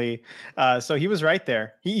convincingly. So he was right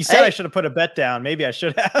there. He said I should have put a bet down. Maybe I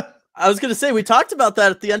should have. I was going to say, we talked about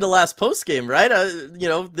that at the end of last post game, right?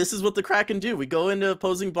 This is what the Kraken do. We go into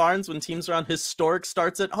opposing barns when teams are on historic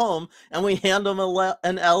starts at home, and we hand them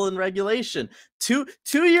an L in regulation. Two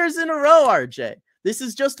years in a row, RJ. This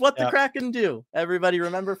is just what the Kraken do. Everybody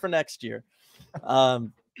remember for next year.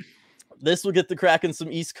 This will get the Kraken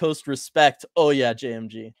some East Coast respect. Oh yeah,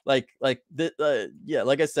 JMG. Like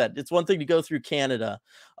I said, it's one thing to go through Canada.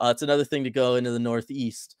 It's another thing to go into the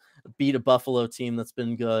Northeast, beat a Buffalo team that's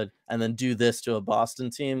been good, and then do this to a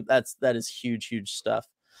Boston team. That is huge stuff.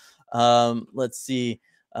 Let's see.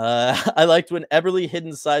 I liked when Eberle hid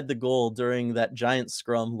inside the goal during that giant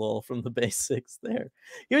scrum lull from the basics there.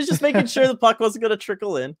 He was just making sure the puck wasn't going to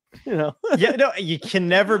trickle in, Yeah, no, you can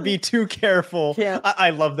never be too careful.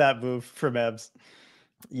 I love that move from Ebbs.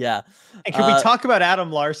 Yeah. And can we talk about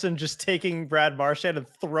Adam Larson just taking Brad Marchand and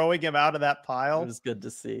throwing him out of that pile? It was good to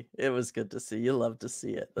see. You love to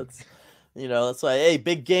see it. That's why, hey,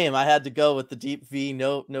 big game. I had to go with the deep V,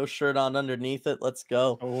 no shirt on underneath it. Let's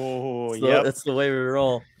go. Oh, that's the way we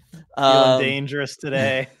roll. Feeling dangerous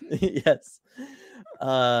today. Yes.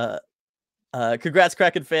 Congrats,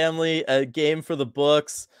 Kraken family. A game for the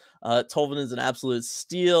books. Tolvin is an absolute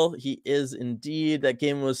steal. He is indeed. That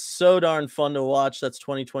game was so darn fun to watch. That's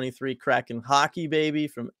 2023 Kraken hockey, baby,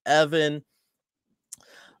 from Evan.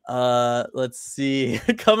 Let's see.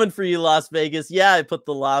 Coming for you, Las Vegas. Yeah, I put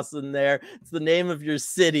the loss in there. It's the name of your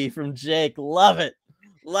city from Jake. Love it.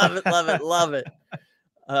 Love it.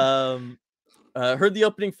 Heard the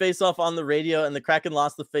opening face-off on the radio, and the Kraken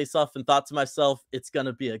lost the face-off, and thought to myself, it's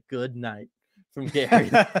gonna be a good night, from Gary.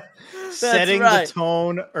 Setting the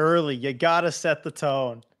tone early. You gotta set the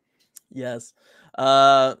tone. Yes.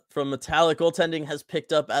 From Metallic, goaltending has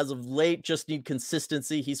picked up as of late. Just need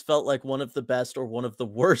consistency. He's felt like one of the best or one of the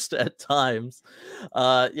worst at times.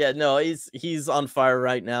 He's on fire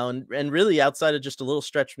right now, and really outside of just a little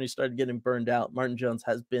stretch when he started getting burned out, Martin Jones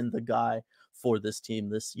has been the guy for this team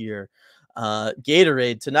this year.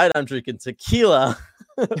 Gatorade tonight. I'm drinking tequila.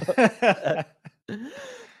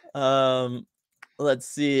 Let's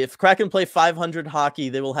see. If Kraken play 500 hockey,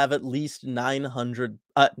 they will have at least 900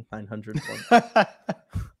 points.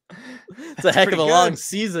 It's a heck of a long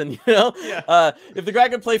season, you know? Yeah. If the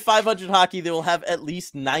Kraken play 500 hockey, they will have at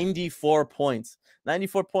least 94 points.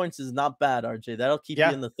 94 points is not bad, RJ. That'll keep you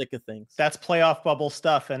in the thick of things. That's playoff bubble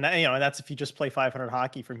stuff. And and that's if you just play 500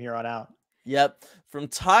 hockey from here on out. Yep. From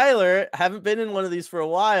Tyler, haven't been in one of these for a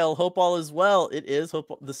while. Hope all is well. It is.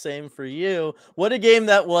 Hope the same for you. What a game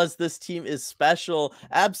that was. This team is special.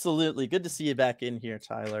 Absolutely. Good to see you back in here,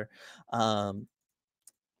 Tyler.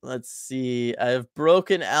 Let's see. I've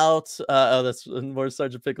broken out. Oh, that's more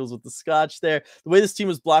Sergeant Pickles with the scotch there. The way this team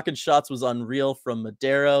was blocking shots was unreal from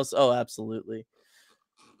Medeiros. Oh, absolutely.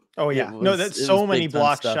 Oh yeah, no, that's so many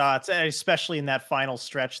block shots, especially in that final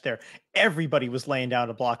stretch there. Everybody was laying down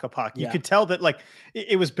to block a puck. You could tell that like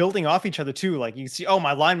it was building off each other too. Like you see, oh,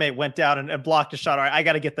 my line mate went down and blocked a shot. All right, I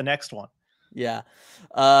got to get the next one. Yeah.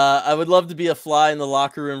 I would love to be a fly in the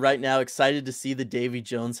locker room right now. Excited to see the Davy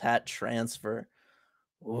Jones hat transfer.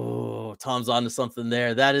 Oh, Tom's onto something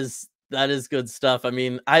there. That is good stuff. I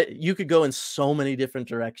mean, you could go in so many different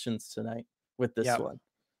directions tonight with this one.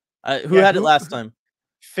 Who had it last time?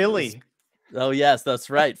 Philly. Oh yes, that's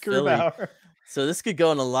right. Philly. So this could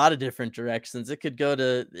go in a lot of different directions. It could go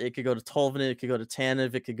to Tolvanen, it could go to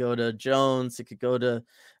Tanev, it could go to Jones, it could go to,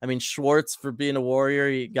 I mean, Schwartz for being a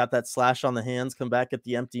Warrior. He got that slash on the hands, come back at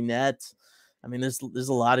the empty net. I mean, there's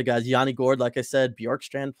a lot of guys. Yanni Gord, like I said,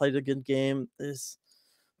 Bjorkstrand played a good game. There's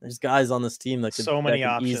guys on this team that could,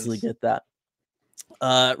 easily get that.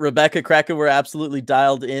 Rebecca, Kraken were absolutely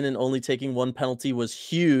dialed in, and only taking one penalty was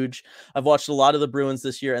huge. I've watched a lot of the Bruins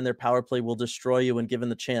this year, and their power play will destroy you when given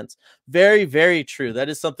the chance. Very, very true. That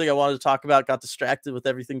is something I wanted to talk about. Got distracted with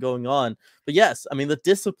everything going on. But yes, I mean, the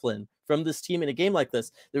discipline from this team in a game like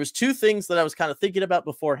this, there was two things that I was kind of thinking about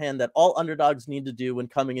beforehand that all underdogs need to do when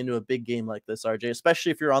coming into a big game like this, RJ,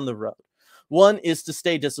 especially if you're on the road. One is to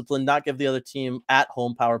stay disciplined, not give the other team at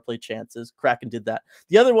home power play chances. Kraken did that.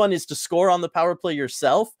 The other one is to score on the power play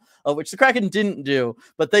yourself, which the Kraken didn't do,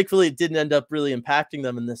 but thankfully it didn't end up really impacting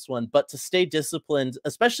them in this one. But to stay disciplined,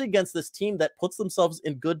 especially against this team that puts themselves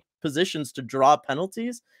in good positions to draw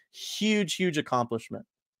penalties, huge, huge accomplishment.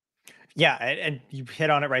 Yeah, and you hit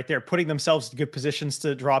on it right there, putting themselves in good positions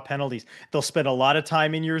to draw penalties. They'll spend a lot of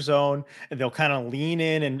time in your zone, and they'll kind of lean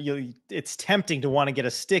in, and it's tempting to want to get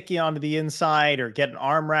a sticky onto the inside or get an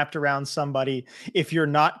arm wrapped around somebody. If you're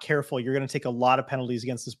not careful, you're going to take a lot of penalties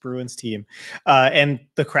against this Bruins team. And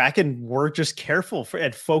the Kraken were just careful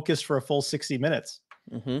and focused for a full 60 minutes.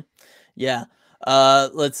 Mm-hmm. Yeah.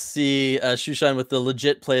 Let's see. Shushan with the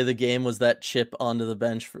legit play of the game was that chip onto the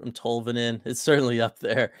bench from Tolvanen. It's certainly up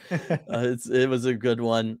there. It was a good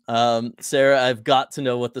one. Sarah, I've got to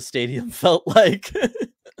know what the stadium felt like.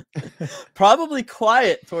 Probably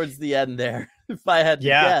quiet towards the end there, if I had to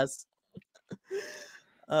guess.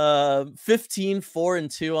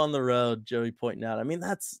 15-4-2 on the road, Joey pointing out. I mean,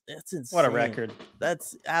 that's insane. What a record.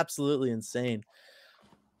 That's absolutely insane.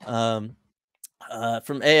 From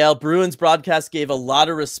AL, Bruins broadcast gave a lot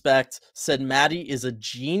of respect, said Matty is a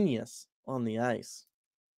genius on the ice.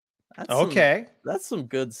 That's some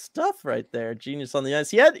good stuff right there. Genius on the ice.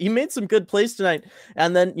 He made some good plays tonight,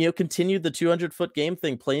 and then continued the 200-foot game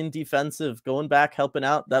thing, playing defensive, going back, helping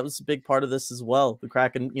out. That was a big part of this as well. The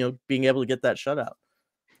Kraken, being able to get that shutout.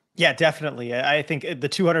 Yeah, definitely. I think the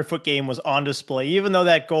 200-foot game was on display, even though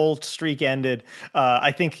that goal streak ended.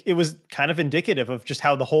 I think it was kind of indicative of just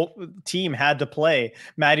how the whole team had to play.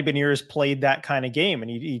 Matty Beniers played that kind of game,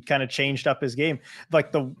 and he kind of changed up his game.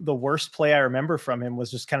 Like the worst play I remember from him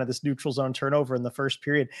was just kind of this neutral zone turnover in the first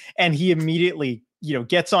period, and he immediately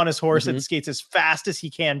gets on his horse and skates as fast as he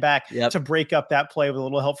can back to break up that play. With a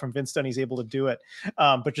little help from Vince Dunn, he's able to do it.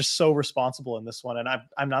 But just so responsible in this one, and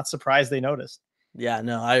I'm not surprised they noticed. Yeah,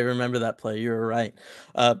 no, I remember that play. You were right.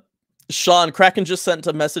 Sean, Kraken just sent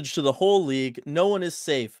a message to the whole league. No one is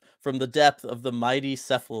safe from the depth of the mighty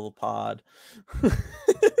cephalopod.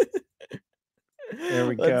 There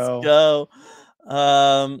we go.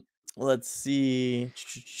 Let's see.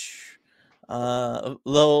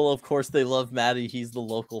 Lowell, of course, they love Matty. He's the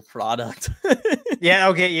local product. Yeah,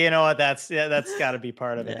 okay. You know what? That's got to be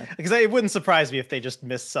part of it. Because it wouldn't surprise me if they just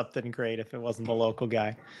missed something great if it wasn't the local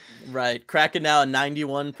guy. Right. Kraken now a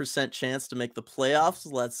 91% chance to make the playoffs.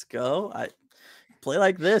 Let's go. Play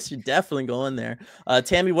like this, you're definitely going there.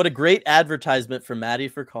 Tammy, what a great advertisement for Matty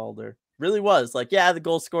for Calder. Really was. Like, yeah, the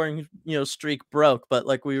goal scoring streak broke, but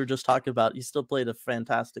like we were just talking about, he still played a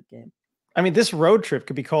fantastic game. I mean, this road trip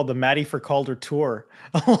could be called the Matty for Calder tour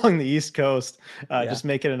along the East Coast. Just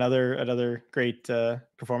make it another great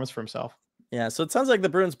performance for himself. Yeah, so it sounds like the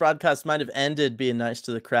Bruins broadcast might have ended being nice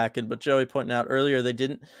to the Kraken, but Joey pointing out earlier they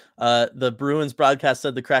didn't. The Bruins broadcast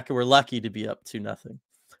said the Kraken were lucky to be up 2-0.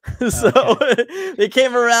 So Okay. they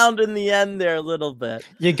came around in the end there a little bit.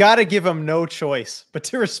 You got to give them no choice but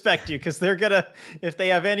to respect you, because they're gonna, if they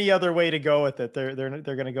have any other way to go with it, they're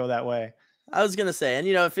gonna go that way. I was gonna say, and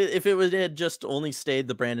if it had just only stayed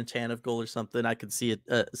the Brandon Tanev goal or something, I could see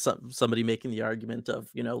it. Somebody making the argument of,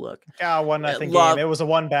 look, Yeah, 1-0 law. game. It was a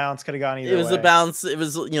one bounce, could have gone It either was a way. bounce. It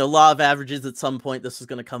was, law of averages. At some point, this was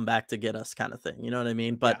going to come back to get us, kind of thing. You know what I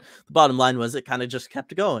mean? But Yeah. the bottom line was, it kind of just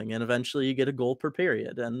kept going, and eventually, you get a goal per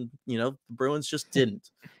period, and the Bruins just didn't.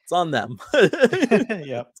 It's on them.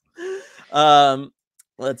 Yep. Um,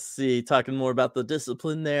 let's see. Talking more about the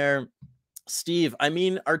discipline there, Steve. I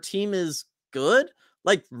mean, our team is good,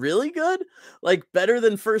 like really good, like better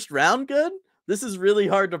than first round good. This is really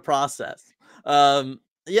hard to process.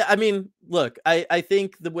 Yeah, I mean, look, I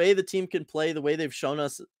think the way the team can play, the way they've shown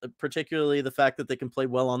us, particularly the fact that they can play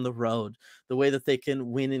well on the road, the way that they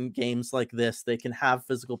can win in games like this, they can have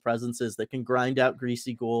physical presences, they can grind out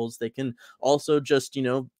greasy goals, they can also just,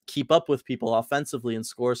 keep up with people offensively and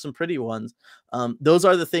score some pretty ones. Those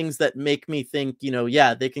are the things that make me think,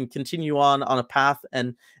 yeah, they can continue on a path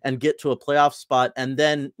and get to a playoff spot, and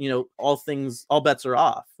then, all bets are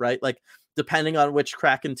off, right? Like, depending on which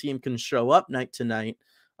Kraken team can show up night to night.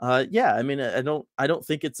 Yeah, I mean, I don't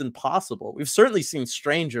think it's impossible. We've certainly seen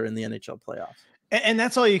stranger in the NHL playoffs. And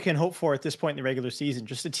that's all you can hope for at this point in the regular season.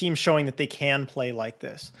 Just a team showing that they can play like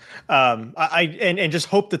this. And just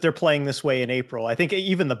hope that they're playing this way in April. I think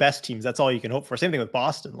even the best teams, that's all you can hope for. Same thing with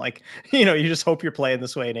Boston. Like, you just hope you're playing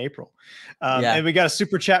this way in April. Yeah. And we got a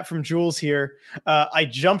super chat from Jules here. I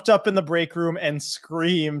jumped up in the break room and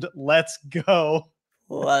screamed, "Let's go."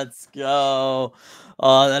 Let's go.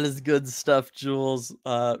 Oh, that is good stuff, Jules.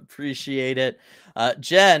 Appreciate it.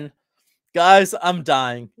 Jen, guys, I'm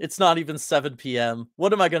dying. It's not even 7 p.m.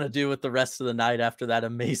 What am I going to do with the rest of the night after that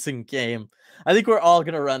amazing game? I think we're all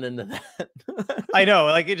going to run into that. I know,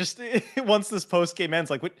 like, once this post game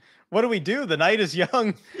ends, like, what do we do? The night is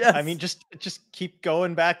young. Yes. I mean, just keep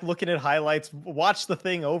going back, looking at highlights, watch the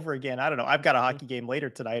thing over again. I don't know. I've got a hockey game later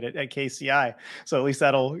tonight at KCI, so at least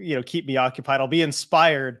that'll keep me occupied. I'll be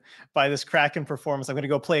inspired by this Kraken performance. I'm going to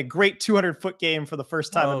go play a great 200-foot game for the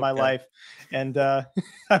first time in my life, and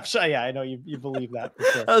I'm sure. Yeah, I know you believe that for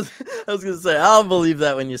sure. I was going to say, I'll believe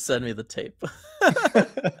that when you send me the tape,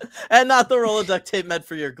 and not the roll of duct tape meant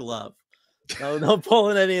for your glove. No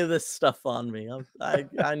pulling any of this stuff on me.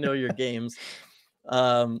 I know your games.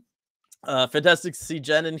 Fantastic to see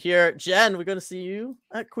Jen in here. Jen, we're going to see you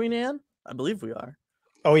at Queen Anne. I believe we are.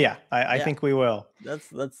 Oh yeah, I think we will.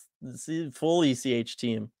 That's see, full ECH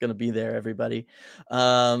team going to be there. Everybody.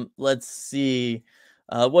 Let's see.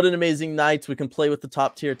 What an amazing night. We can play with the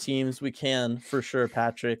top tier teams. We can for sure,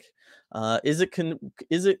 Patrick. Is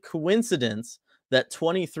it coincidence that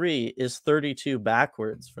 23 is 32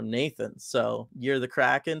 backwards from Nathan? So you're the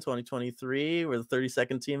Kraken 2023. We're the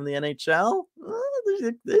 32nd team in the NHL.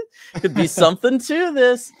 There could be something to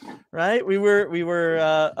this, right? We were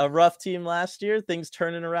a rough team last year. Things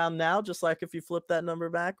turning around now, just like if you flip that number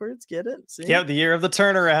backwards. Get it? See? Yeah, the year of the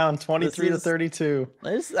turnaround, 23 to 32.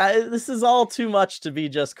 This is all too much to be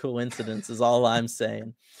just coincidence, is all I'm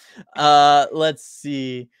saying. Let's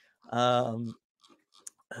see.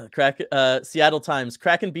 Seattle Times,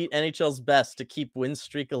 Kraken beat NHL's best to keep win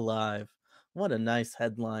streak alive. What a nice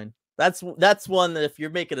headline. That's one that if you're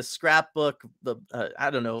making a scrapbook, I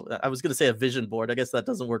don't know, I was going to say a vision board. I guess that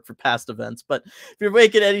doesn't work for past events, but if you're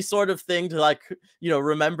making any sort of thing to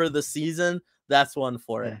remember the season, that's one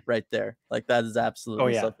for it right there. Like, that is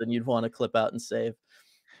absolutely something you'd want to clip out and save.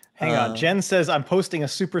 Hang on. Jen says, I'm posting a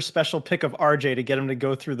super special pic of RJ to get him to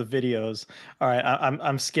go through the videos. All right.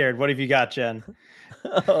 I'm scared. What have you got, Jen?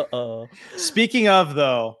 Speaking of,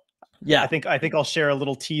 though, I think I'll share a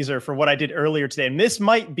little teaser for what I did earlier today. And this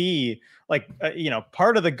might be like,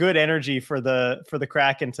 part of the good energy for the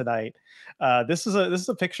Kraken tonight. This is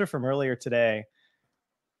a picture from earlier today.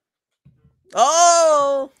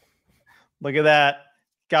 Oh, look at that.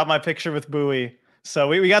 Got my picture with Bowie. So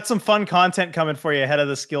we got some fun content coming for you ahead of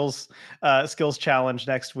the skills challenge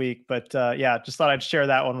next week. But just thought I'd share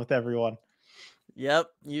that one with everyone. Yep.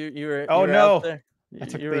 You were. Oh, you were no. out there. I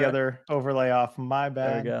took the other overlay off. My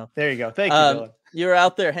bad. There you go. Thank you, Dylan. You were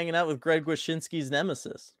out there hanging out with Greg Wyshynski's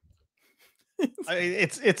nemesis.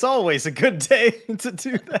 It's always a good day to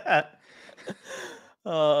do that.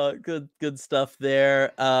 Good stuff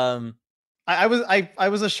there. I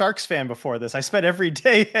was a Sharks fan before this. I spent every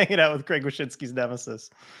day hanging out with Greg Wyshynski's nemesis.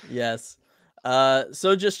 Yes.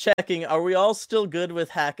 So just checking, are we all still good with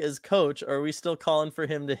Hack as coach? Or are we still calling for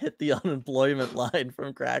him to hit the unemployment line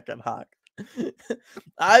from Kraken Hawk?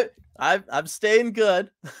 I I'm staying good.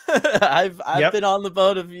 I've Yep. been on the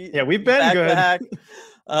boat of Yeah, we've been back to good. Hack.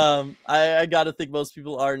 I gotta think most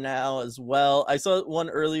people are now as well. I saw one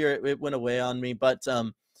earlier, it went away on me, but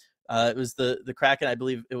it was the Kraken, I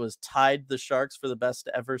believe it was tied the Sharks for the best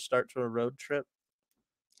ever start to a road trip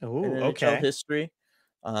in Oh, NHL okay. history.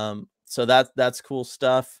 So that's cool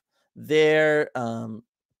stuff. Their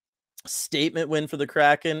statement win for the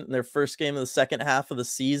Kraken, their first game of the second half of the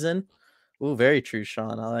season. Ooh, very true,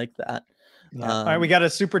 Sean. I like that. Yeah. All right, we got a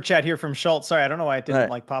super chat here from Schultz. Sorry, I don't know why it All didn't right.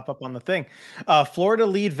 like pop up on the thing. Florida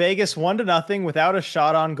lead Vegas 1-0 without a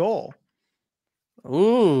shot on goal.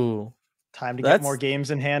 Ooh, Time to get more that's games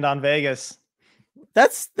in hand on Vegas.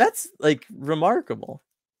 that's like remarkable.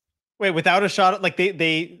 Wait, without a shot, like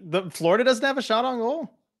the Florida doesn't have a shot on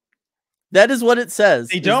goal. That is what it says.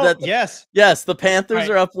 They Is that don't. Yes. yes, the Panthers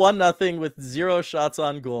Right. are up 1-0 with 0 shots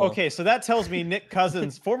on goal. Okay, so that tells me Nick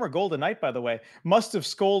Cousins, former Golden Knight, by the way, must have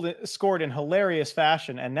scored in hilarious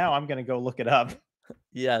fashion, and now I'm going to go look it up.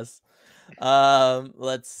 Yes.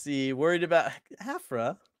 Let's see. Worried about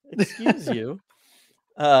Afra. Excuse you.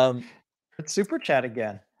 It's super chat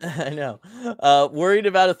again. I know. Worried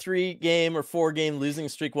about a 3-game or 4-game losing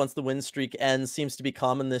streak once the win streak ends seems to be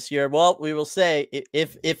common this year. Well, we will say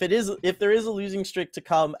if there is a losing streak to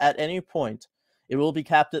come at any point, it will be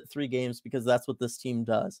capped at 3 games because that's what this team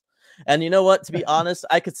does. And you know what? To be honest,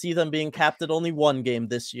 I could see them being capped at only 1 game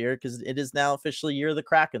this year because it is now officially year of the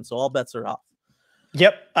Kraken, so all bets are off.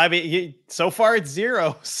 Yep. I mean, so far it's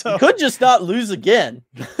 0. So You could just not lose again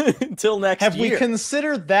until next have year. we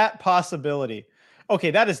considered that possibility? Okay,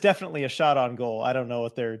 that is definitely a shot on goal. I don't know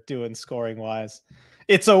what they're doing scoring wise.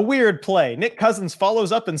 It's a weird play. Nick Cousins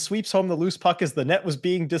follows up and sweeps home the loose puck as the net was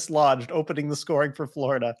being dislodged, opening the scoring for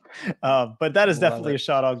Florida. But that is Love definitely it. a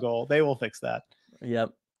shot on goal. They will fix that.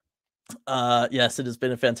 Yep. Yes, it has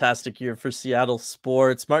been a fantastic year for Seattle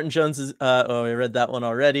sports. Martin Jones is oh, I read that one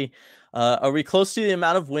already. Are we close to the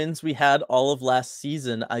amount of wins we had all of last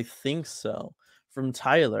season? I think so. From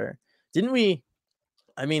Tyler. Didn't we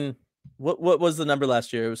I mean, what was the number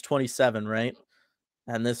last year? It was 27, right?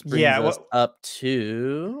 And this brings Yeah. us Well, up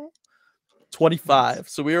to 25.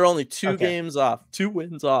 So we were only 2 okay. games off, 2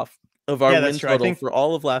 wins off of our Yeah, win that's true. I total think, for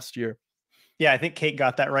all of last year. yeah, I think Kate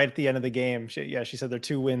got that right at the end of the game. She said they're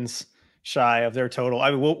 2 wins shy of their total.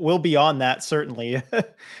 I mean, we'll be on that certainly.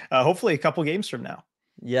 Hopefully a couple games from now.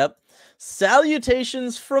 Yep.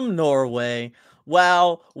 Salutations from Norway.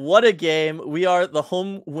 Wow, what a game. We are the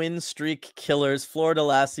home win streak killers. Florida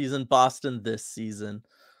last season, Boston this season.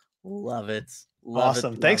 Love it. Love it.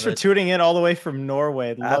 Awesome. Thanks Love for it. tuning in all the way from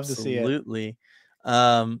Norway. Love to see it. Absolutely.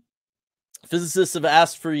 Um, Physicists have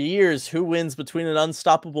asked for years who wins between an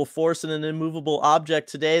unstoppable force and an immovable object.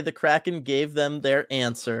 Today, the Kraken gave them their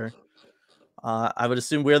answer. I would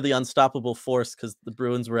assume we're the unstoppable force because the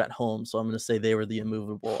Bruins were at home, so I'm going to say they were the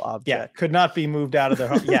immovable Yeah, object. could not be moved out of their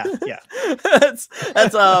home. Yeah, yeah. that's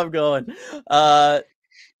how I'm going.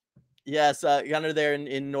 Yes, Gunnar there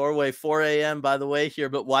in Norway, 4 a.m. by the way here,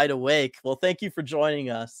 but wide awake. Well, thank you for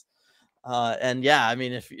joining us. And yeah, I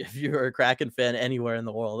mean, if you're a Kraken fan anywhere in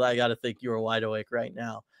the world, I got to think you are wide awake right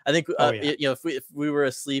now. I think, Oh yeah. if we were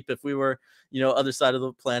asleep, if we were, other side of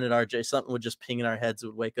the planet, RJ, something would just ping in our heads, it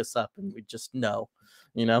would wake us up, and we'd just know,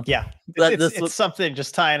 Yeah. It's something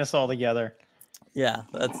just tying us all together. yeah,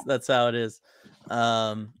 that's how it is.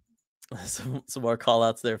 Some more call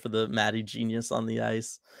outs there for the Matty genius on the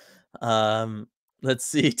ice. Let's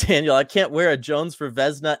see, Daniel. I can't wear a Jones for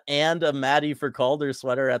Vesna and a Matty for Calder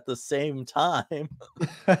sweater at the same time.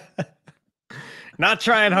 Not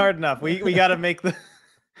trying hard enough. We got to make the.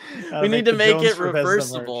 We need to make Jones it for Vesna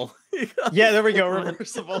reversible. Yeah, there we go.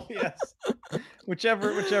 Reversible. Yes.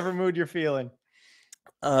 Whichever mood you're feeling.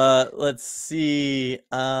 Let's see.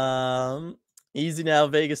 Easy now.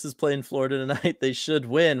 Vegas is playing Florida tonight. They should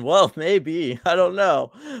win. Well, maybe. I don't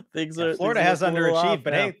know. Florida has underachieved,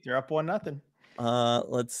 but hey, they're up 1-0.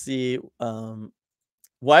 Let's see.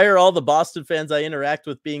 Why are all the Boston fans I interact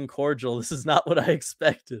with being cordial? This is not what I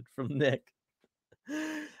expected from Nick.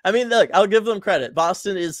 I mean, look, I'll give them credit.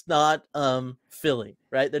 Boston is not Philly,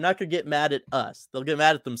 right? They're not going to get mad at us. They'll get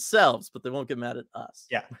mad at themselves, but they won't get mad at us.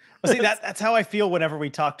 Yeah. Well, see, that's how I feel whenever we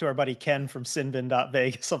talk to our buddy Ken from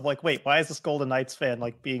Sinbin.Vegas. I'm like, wait, why is this Golden Knights fan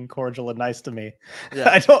like being cordial and nice to me?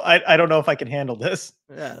 Yeah. I don't know if I can handle this.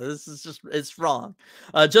 Yeah, this is it's wrong.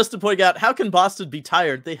 Just to point out, how can Boston be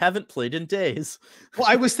tired? They haven't played in days. Well,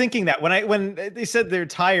 I was thinking that when they said they're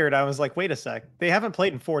tired, I was like, wait a sec. They haven't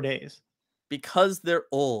played in 4 days. because they're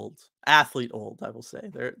old, athlete old, I will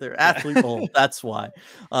say. They're athlete Yeah. old. That's why.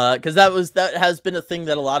 Because that has been a thing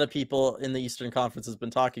that a lot of people in the Eastern Conference has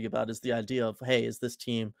been talking about, is the idea of, hey, is this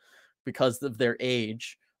team, because of their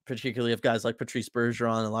age, particularly of guys like Patrice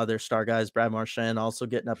Bergeron, a lot of their star guys, Brad Marchand, also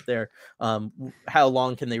getting up there. How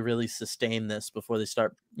long can they really sustain this before they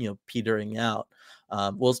start, petering out?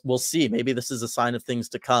 We'll see. Maybe this is a sign of things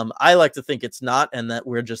to come. I like to think it's not, and that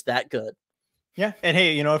we're just that good. Yeah, and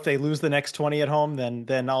hey, if they lose the next 20 at home,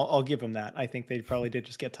 then I'll give them that. I think they probably did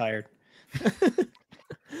just get tired.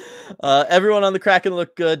 Everyone on the Kraken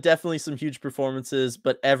looked good. Definitely some huge performances,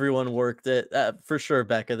 but everyone worked it for sure.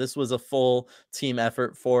 Becca, this was a full team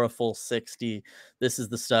effort for a full 60. This is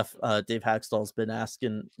the stuff Dave Hackstall's been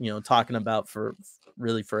asking, talking about for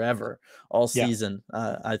really forever, all season.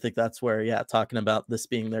 I think that's where, talking about this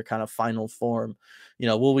being their kind of final form.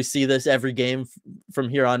 Will we see this every game from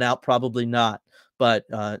here on out? Probably not. But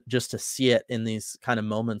just to see it in these kind of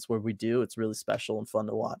moments where we do, it's really special and fun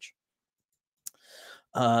to watch.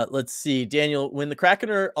 Let's see, Daniel, when the Kraken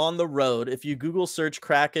are on the road, if you Google search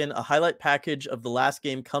Kraken, a highlight package of the last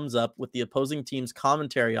game comes up with the opposing team's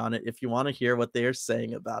commentary on it if you want to hear what they are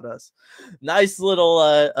saying about us. Nice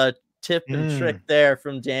little tip and trick there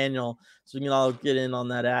from Daniel, so we can all get in on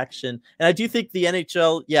that action. And I do think the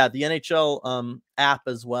NHL app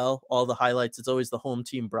as well, all the highlights, it's always the home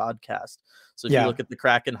team broadcast. So if you look at the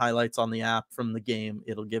Kraken highlights on the app from the game,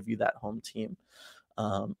 it'll give you that home team.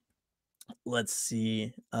 Let's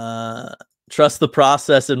see. Trust the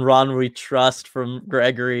process, and Ron, we trust, from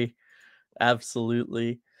Gregory.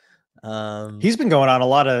 Absolutely. He's been going on a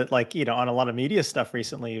lot of on a lot of media stuff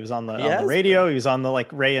recently. He was on the radio. He was on the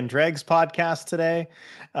Ray and Dreg's podcast today.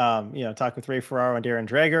 Talk with Ray Ferraro and Darren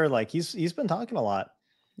Dreger. He's been talking a lot.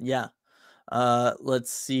 Yeah.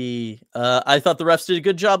 Let's see. I thought the refs did a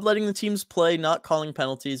good job letting the teams play, not calling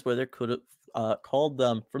penalties where there could have called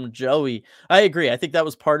them, from Joey. I agree. I think that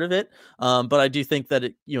was part of it. But I do think that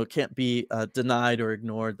it, can't be denied or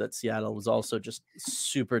ignored that Seattle was also just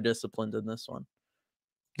super disciplined in this one.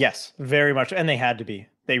 Yes, very much. And they had to be.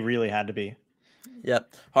 They really had to be.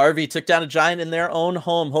 Yep. Harvey took down a Giant in their own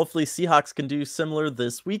home. Hopefully Seahawks can do similar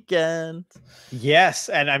this weekend. Yes.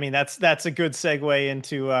 And I mean, that's a good segue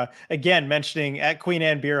into, again, mentioning at Queen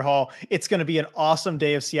Anne Beer Hall, it's going to be an awesome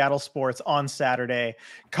day of Seattle sports on Saturday.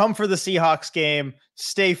 Come for the Seahawks game,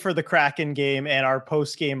 stay for the Kraken game and our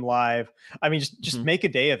post game live. I mean, just make a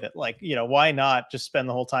day of it. Why not just spend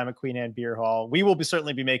the whole time at Queen Anne Beer Hall? We will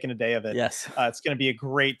certainly be making a day of it. Yes. It's going to be a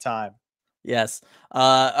great time. Yes.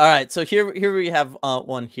 All right. So here we have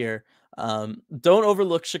one here. Don't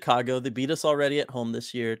overlook Chicago. They beat us already at home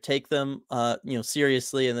this year. Take them,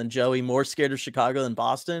 seriously. And then Joey, more scared of Chicago than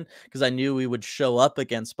Boston, because I knew we would show up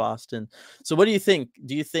against Boston. So what do you think?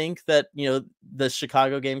 Do you think that, the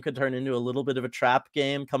Chicago game could turn into a little bit of a trap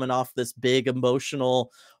game coming off this big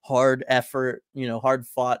emotional, hard effort, hard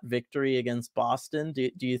fought victory against Boston? Do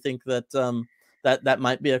you think that, that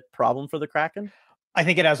might be a problem for the Kraken? I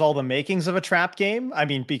think it has all the makings of a trap game. I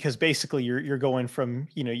mean, because basically you're going from,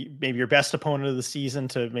 maybe your best opponent of the season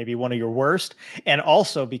to maybe one of your worst. And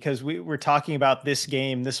also because we're talking about this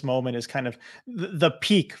game, this moment is kind of the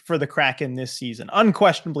peak for the Kraken this season,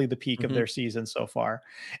 unquestionably the peak of their season so far.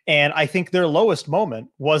 And I think their lowest moment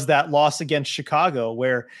was that loss against Chicago,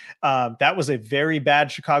 where that was a very bad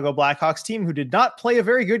Chicago Blackhawks team who did not play a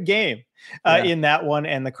very good game in that one.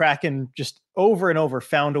 And the Kraken just over and over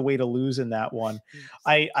found a way to lose in that one.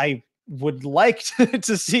 I would like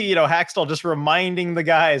to see, Hackstall just reminding the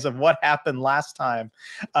guys of what happened last time.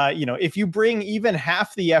 If you bring even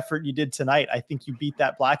half the effort you did tonight, I think you beat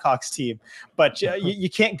that Blackhawks team, but you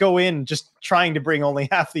can't go in just trying to bring only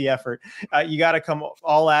half the effort. You got to come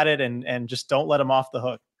all at it and just don't let them off the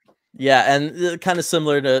hook. Yeah, and kind of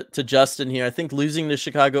similar to Justin here. I think losing to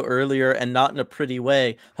Chicago earlier and not in a pretty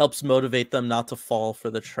way helps motivate them not to fall for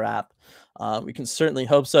the trap. We can certainly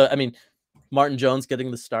hope so. I mean, Martin Jones getting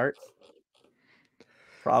the start,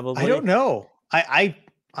 probably. I don't know. I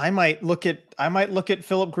might look at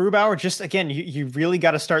Philip Grubauer. Just again, you really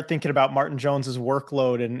got to start thinking about Martin Jones's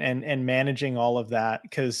workload and managing all of that,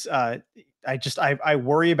 because I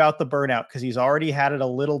worry about the burnout, because he's already had it a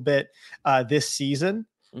little bit this season.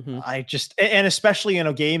 And especially in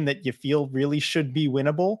a game that you feel really should be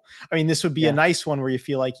winnable. I mean, this would be a nice one where you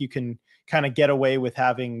feel like you can kind of get away with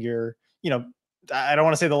having your, I don't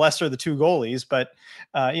want to say the lesser of the two goalies, but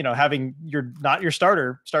having not your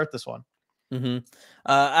starter start this one.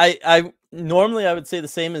 I normally I would say the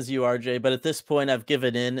same as you, RJ, but at this point I've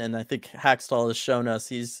given in, and I think Hackstall has shown us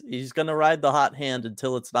he's going to ride the hot hand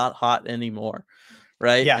until it's not hot anymore.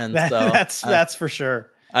 Right. Yeah, and that's for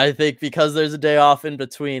sure. I think because there's a day off in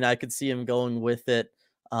between, I could see him going with it.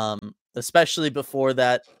 Especially before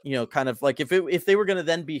that, kind of like if they were going to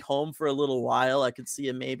then be home for a little while, I could see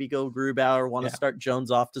him maybe go Grubauer, want to Yeah. start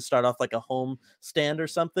Jones off to start off like a home stand or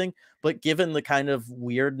something. But given the kind of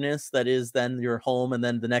weirdness that is then you're home and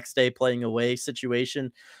then the next day playing away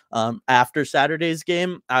situation after Saturday's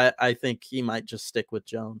game, I think he might just stick with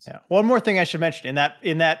Jones. Yeah. One more thing I should mention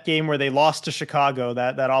in that game where they lost to Chicago,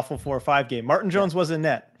 that awful 4-5 game, Martin Jones was in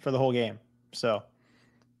net for the whole game. So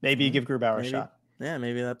maybe you give Grubauer a shot. Yeah,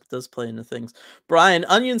 maybe that does play into things. Brian,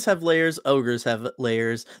 onions have layers, ogres have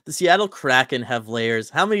layers. The Seattle Kraken have layers.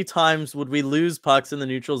 How many times would we lose pucks in the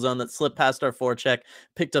neutral zone that slip past our forecheck,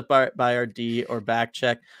 picked up by our D or back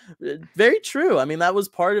check? Very true. I mean, that was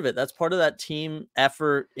part of it. That's part of that team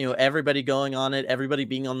effort, everybody going on it, everybody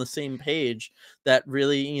being on the same page that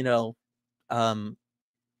really,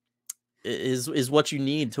 is what you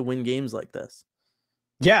need to win games like this.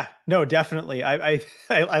 Yeah, no, definitely. I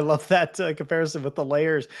love that comparison with the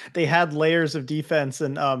layers. They had layers of defense,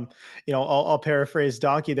 and I'll paraphrase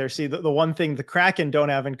Donkey there. See, the one thing the Kraken don't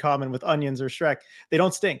have in common with onions or Shrek, they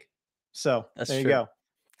don't stink. So that's there true. you go.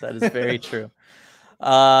 That is very true.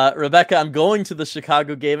 Rebecca, I'm going to the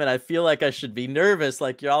Chicago game and I feel like I should be nervous.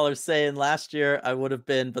 Like y'all are saying last year I would have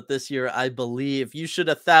been, but this year I believe. You should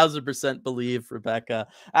 1000% believe, Rebecca.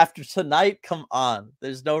 After tonight, come on.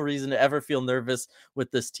 There's no reason to ever feel nervous with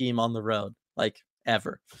this team on the road. Like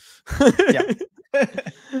ever. Yeah.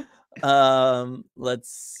 Let's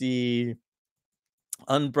see.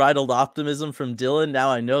 Unbridled optimism from Dylan. Now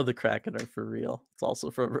I know the Kraken are for real. It's also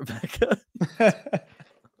from Rebecca.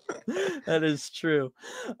 That is true.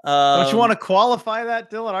 Don't you want to qualify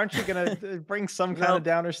that, Dylan? Aren't you going to bring some kind of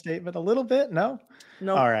downer statement a little bit? No?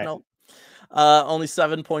 No. All right. No. Only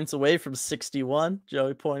 7 points away from 61.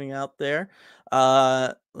 Joey pointing out there.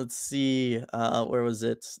 Let's see. Where was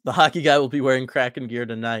it? The hockey guy will be wearing Kraken gear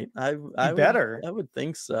tonight. I would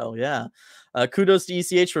think so. Yeah. Kudos to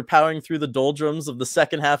ECH for powering through the doldrums of the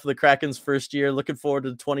second half of the Kraken's first year. Looking forward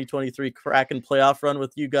to the 2023 Kraken playoff run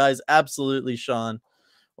with you guys. Absolutely, Sean.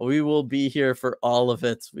 We will be here for all of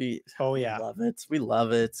it. We love it. We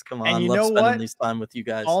love it. Come on, and love spending this time with you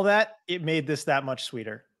guys. All that, it made this that much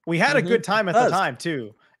sweeter. We had a good time at the time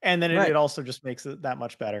too, and then it also just makes it that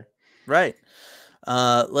much better. Right.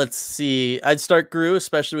 Let's see. I'd start Gru,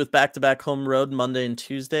 especially with back-to-back home road Monday and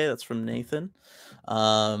Tuesday. That's from Nathan.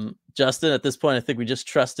 Justin, at this point, I think we just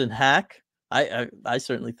trust in Hack. I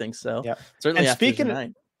certainly think so. Yeah.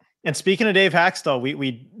 Certainly. And speaking of Dave Hackstall,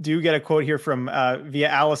 we do get a quote here from via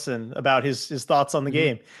Allison about his thoughts on the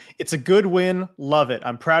game. It's a good win. Love it.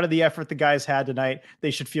 I'm proud of the effort the guys had tonight.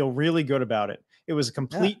 They should feel really good about it. It was a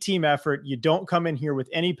complete team effort. You don't come in here with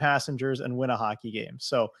any passengers and win a hockey game.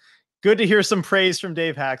 So good to hear some praise from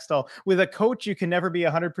Dave Hackstall. With a coach, you can never be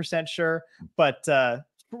 100% sure, but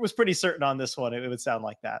was pretty certain on this one. It would sound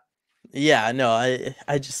like that. Yeah, no,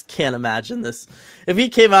 I just can't imagine this. If he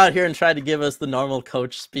came out here and tried to give us the normal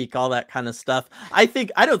coach speak, all that kind of stuff, I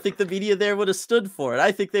don't think the media there would have stood for it.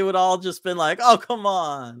 I think they would all just been like, "Oh, come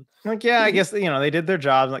on." Like, yeah, I guess they did their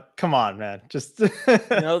job. Like, come on, man, just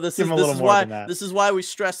this is why we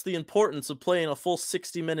stress the importance of playing a full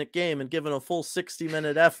 60-minute game and giving a full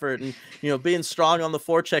 60-minute effort, and being strong on the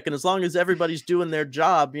forecheck. And as long as everybody's doing their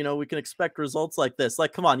job, we can expect results like this.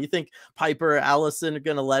 Like, come on, you think Piper or Allison are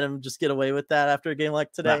gonna let him just get away with that after a game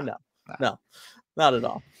like today? No, not at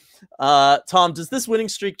all. Tom, does this winning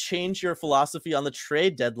streak change your philosophy on the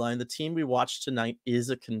trade deadline? The team we watched tonight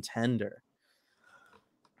is a contender.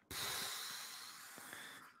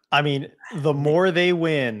 I mean, the more they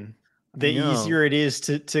win, the easier it is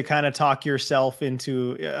to kind of talk yourself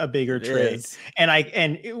into a bigger trade. And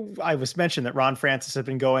I was mentioned that Ron Francis had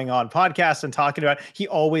been going on podcasts and talking about, he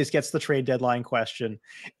always gets the trade deadline question.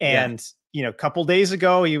 And, a couple days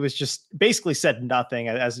ago, he was just basically said nothing,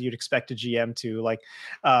 as you'd expect a GM to, like,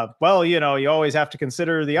 you always have to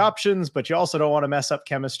consider the options, but you also don't want to mess up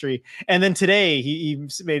chemistry. And then today he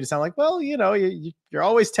made it sound like, well, you're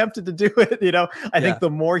always tempted to do it. I think the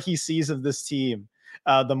more he sees of this team,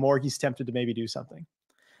 the more he's tempted to maybe do something.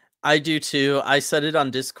 I do too. I said it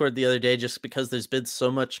on Discord the other day, just because there's been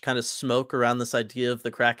so much kind of smoke around this idea of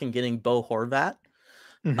the Kraken getting Bo Horvat.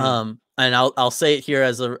 And I'll say it here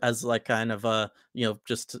as like kind of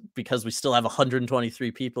just because we still have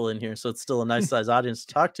 123 people in here, so it's still a nice size audience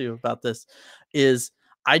to talk to about this. Is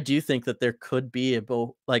I do think that there could be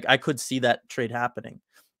I could see that trade happening,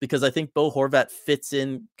 because I think Bo Horvat fits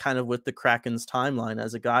in kind of with the Kraken's timeline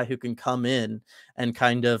as a guy who can come in and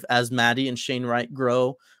kind of, as Maddie and Shane Wright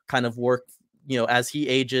grow, kind of work as he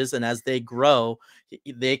ages and as they grow,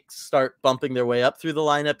 they start bumping their way up through the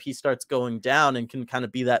lineup. He starts going down and can kind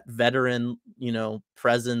of be that veteran,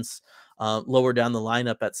 presence lower down the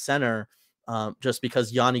lineup at center. Just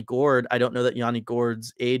because Yanni Gourde, I don't know that Yanni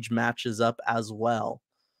Gourde's age matches up as well.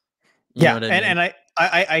 You know Yeah, what I mean? and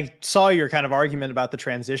I saw your kind of argument about the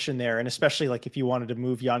transition there, and especially like if you wanted to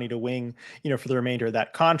move Yanni to wing, for the remainder of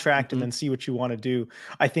that contract and then see what you want to do,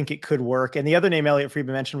 I think it could work. And the other name Elliot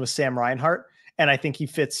Friedman mentioned was Sam Reinhart, and I think he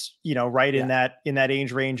fits, right in that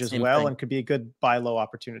age range as well, and could be a good buy low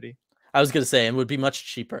opportunity. I was gonna say, and would be much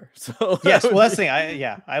cheaper. So yes, well that's the thing.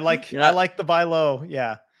 I like the buy low.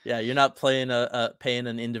 Yeah. Yeah, you're not playing paying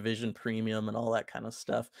an in-division premium and all that kind of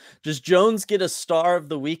stuff. Does Jones get a star of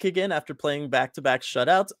the week again after playing back-to-back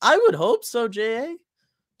shutouts? I would hope so, JA.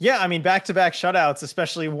 Yeah, I mean, back-to-back shutouts,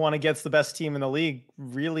 especially one against the best team in the league,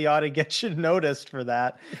 really ought to get you noticed for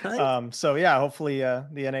that. Right? So yeah, hopefully the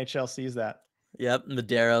NHL sees that. Yep,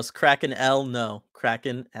 Medeiros. Kraken L, no.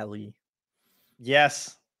 Kraken L-E.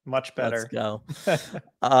 Yes. Much better. Let's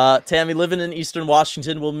go. Tammy, living in Eastern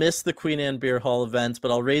Washington, will miss the Queen Anne Beer Hall event, but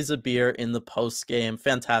I'll raise a beer in the post game.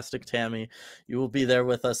 Fantastic, Tammy. You will be there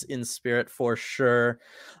with us in spirit for sure.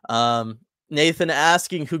 Nathan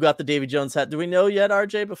asking who got the Davy Jones hat. Do we know yet,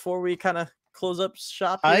 RJ, before we kind of close up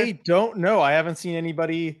shop here? I don't know. I haven't seen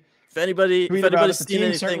anybody. If anybody's seen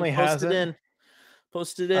anything,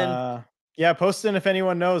 post it in. Yeah, post in if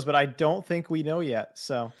anyone knows, but I don't think we know yet.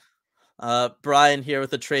 So Brian here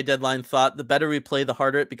with a trade deadline thought. The better we play, the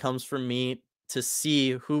harder it becomes for me to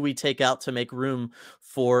see who we take out to make room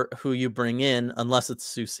for who you bring in, unless it's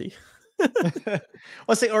Susie.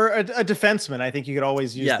 Let's say, or a defenseman. I think you could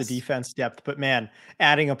always use the defense depth, but man,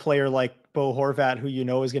 adding a player like Bo Horvat, who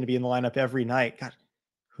is going to be in the lineup every night, God,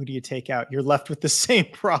 who do you take out? You're left with the same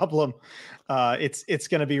problem. It's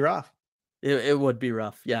going to be rough. It would be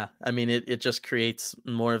rough. Yeah. I mean, it just creates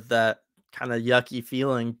more of that kind of yucky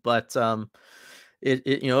feeling, but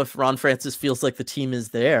if Ron Francis feels like the team is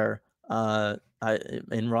there,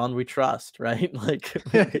 in Ron we trust, right? Like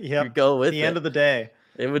you go with the end of the day.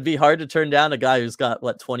 It would be hard to turn down a guy who's got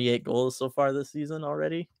 28 goals so far this season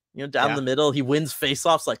already. Down the middle, he wins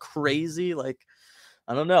faceoffs like crazy. Like,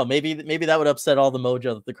 I don't know, maybe that would upset all the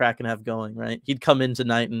mojo that the Kraken have going, right? He'd come in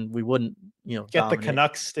tonight and we wouldn't, get dominate. The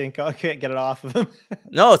Canucks stink. I can't get it off of him.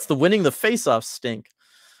 No, it's the winning the faceoff stink.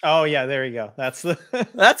 Oh yeah, there you go. That's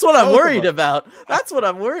what I'm worried about. That's what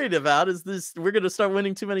I'm worried about is this. We're going to start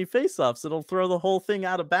winning too many faceoffs. It'll throw the whole thing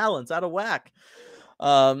out of balance, out of whack.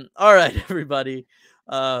 All right, everybody.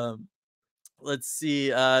 Let's see.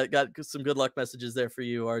 Got some good luck messages there for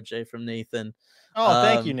you, RJ, from Nathan. Oh,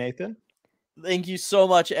 thank you, Nathan. Thank you so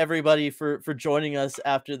much, everybody, for joining us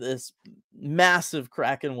after this massive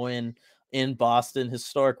Kraken win in Boston.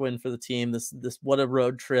 Historic win for the team. This what a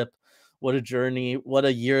road trip. What a journey. What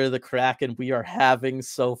a year of the Kraken we are having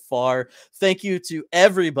so far. Thank you to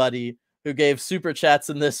everybody who gave super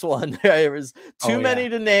chats in this one. There was too many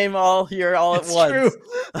to name all here all at once.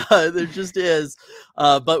 There just is.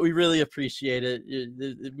 But we really appreciate it.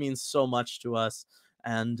 It means so much to us.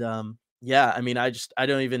 And yeah, I mean, I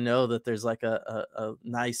don't even know that there's like a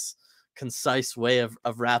nice, concise way of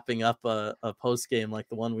wrapping up a post game like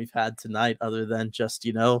the one we've had tonight, other than just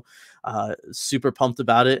super pumped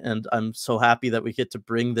about it, and I'm so happy that we get to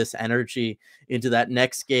bring this energy into that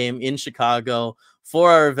next game in Chicago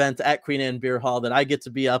for our event at Queen Anne Beer Hall, that I get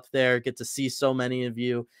to be up there, get to see so many of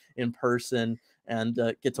you in person, and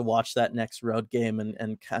get to watch that next road game,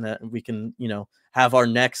 and kind of we can have our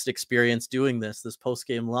next experience doing this post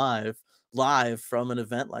game live from an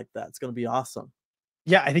event like that. It's going to be awesome.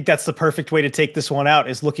 Yeah, I think that's the perfect way to take this one out,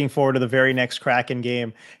 is looking forward to the very next Kraken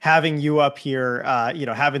game, having you up here,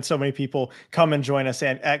 having so many people come and join us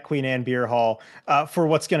at Queen Anne Beer Hall for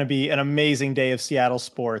what's going to be an amazing day of Seattle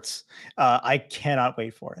sports. I cannot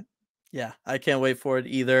wait for it. Yeah, I can't wait for it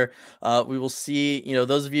either. We will see,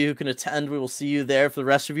 those of you who can attend, we will see you there. For the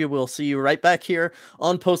rest of you, we'll see you right back here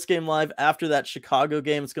on Postgame Live after that Chicago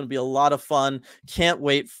game. It's going to be a lot of fun. Can't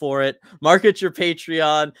wait for it. Market your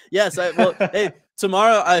Patreon. Yes, hey,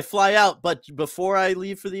 tomorrow I fly out, but before I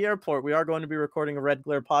leave for the airport, we are going to be recording a Red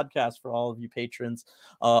Glare podcast for all of you patrons,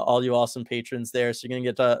 all you awesome patrons there. So you're going to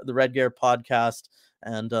get the Red Glare podcast.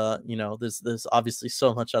 And, there's obviously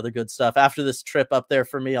so much other good stuff after this trip up there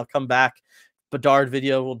for me. I'll come back, Bedard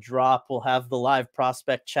video will drop. We'll have the live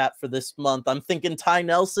prospect chat for this month. I'm thinking Ty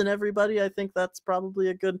Nelson, everybody. I think that's probably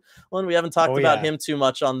a good one. We haven't talked about him too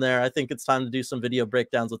much on there. I think it's time to do some video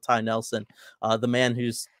breakdowns with Ty Nelson, the man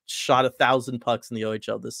who's shot 1,000 pucks in the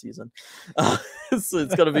OHL this season. So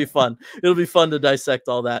it's going to be fun. It'll be fun to dissect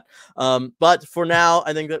all that. But for now,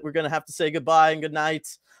 I think that we're going to have to say goodbye and good night.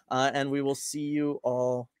 And we will see you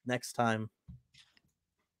all next time.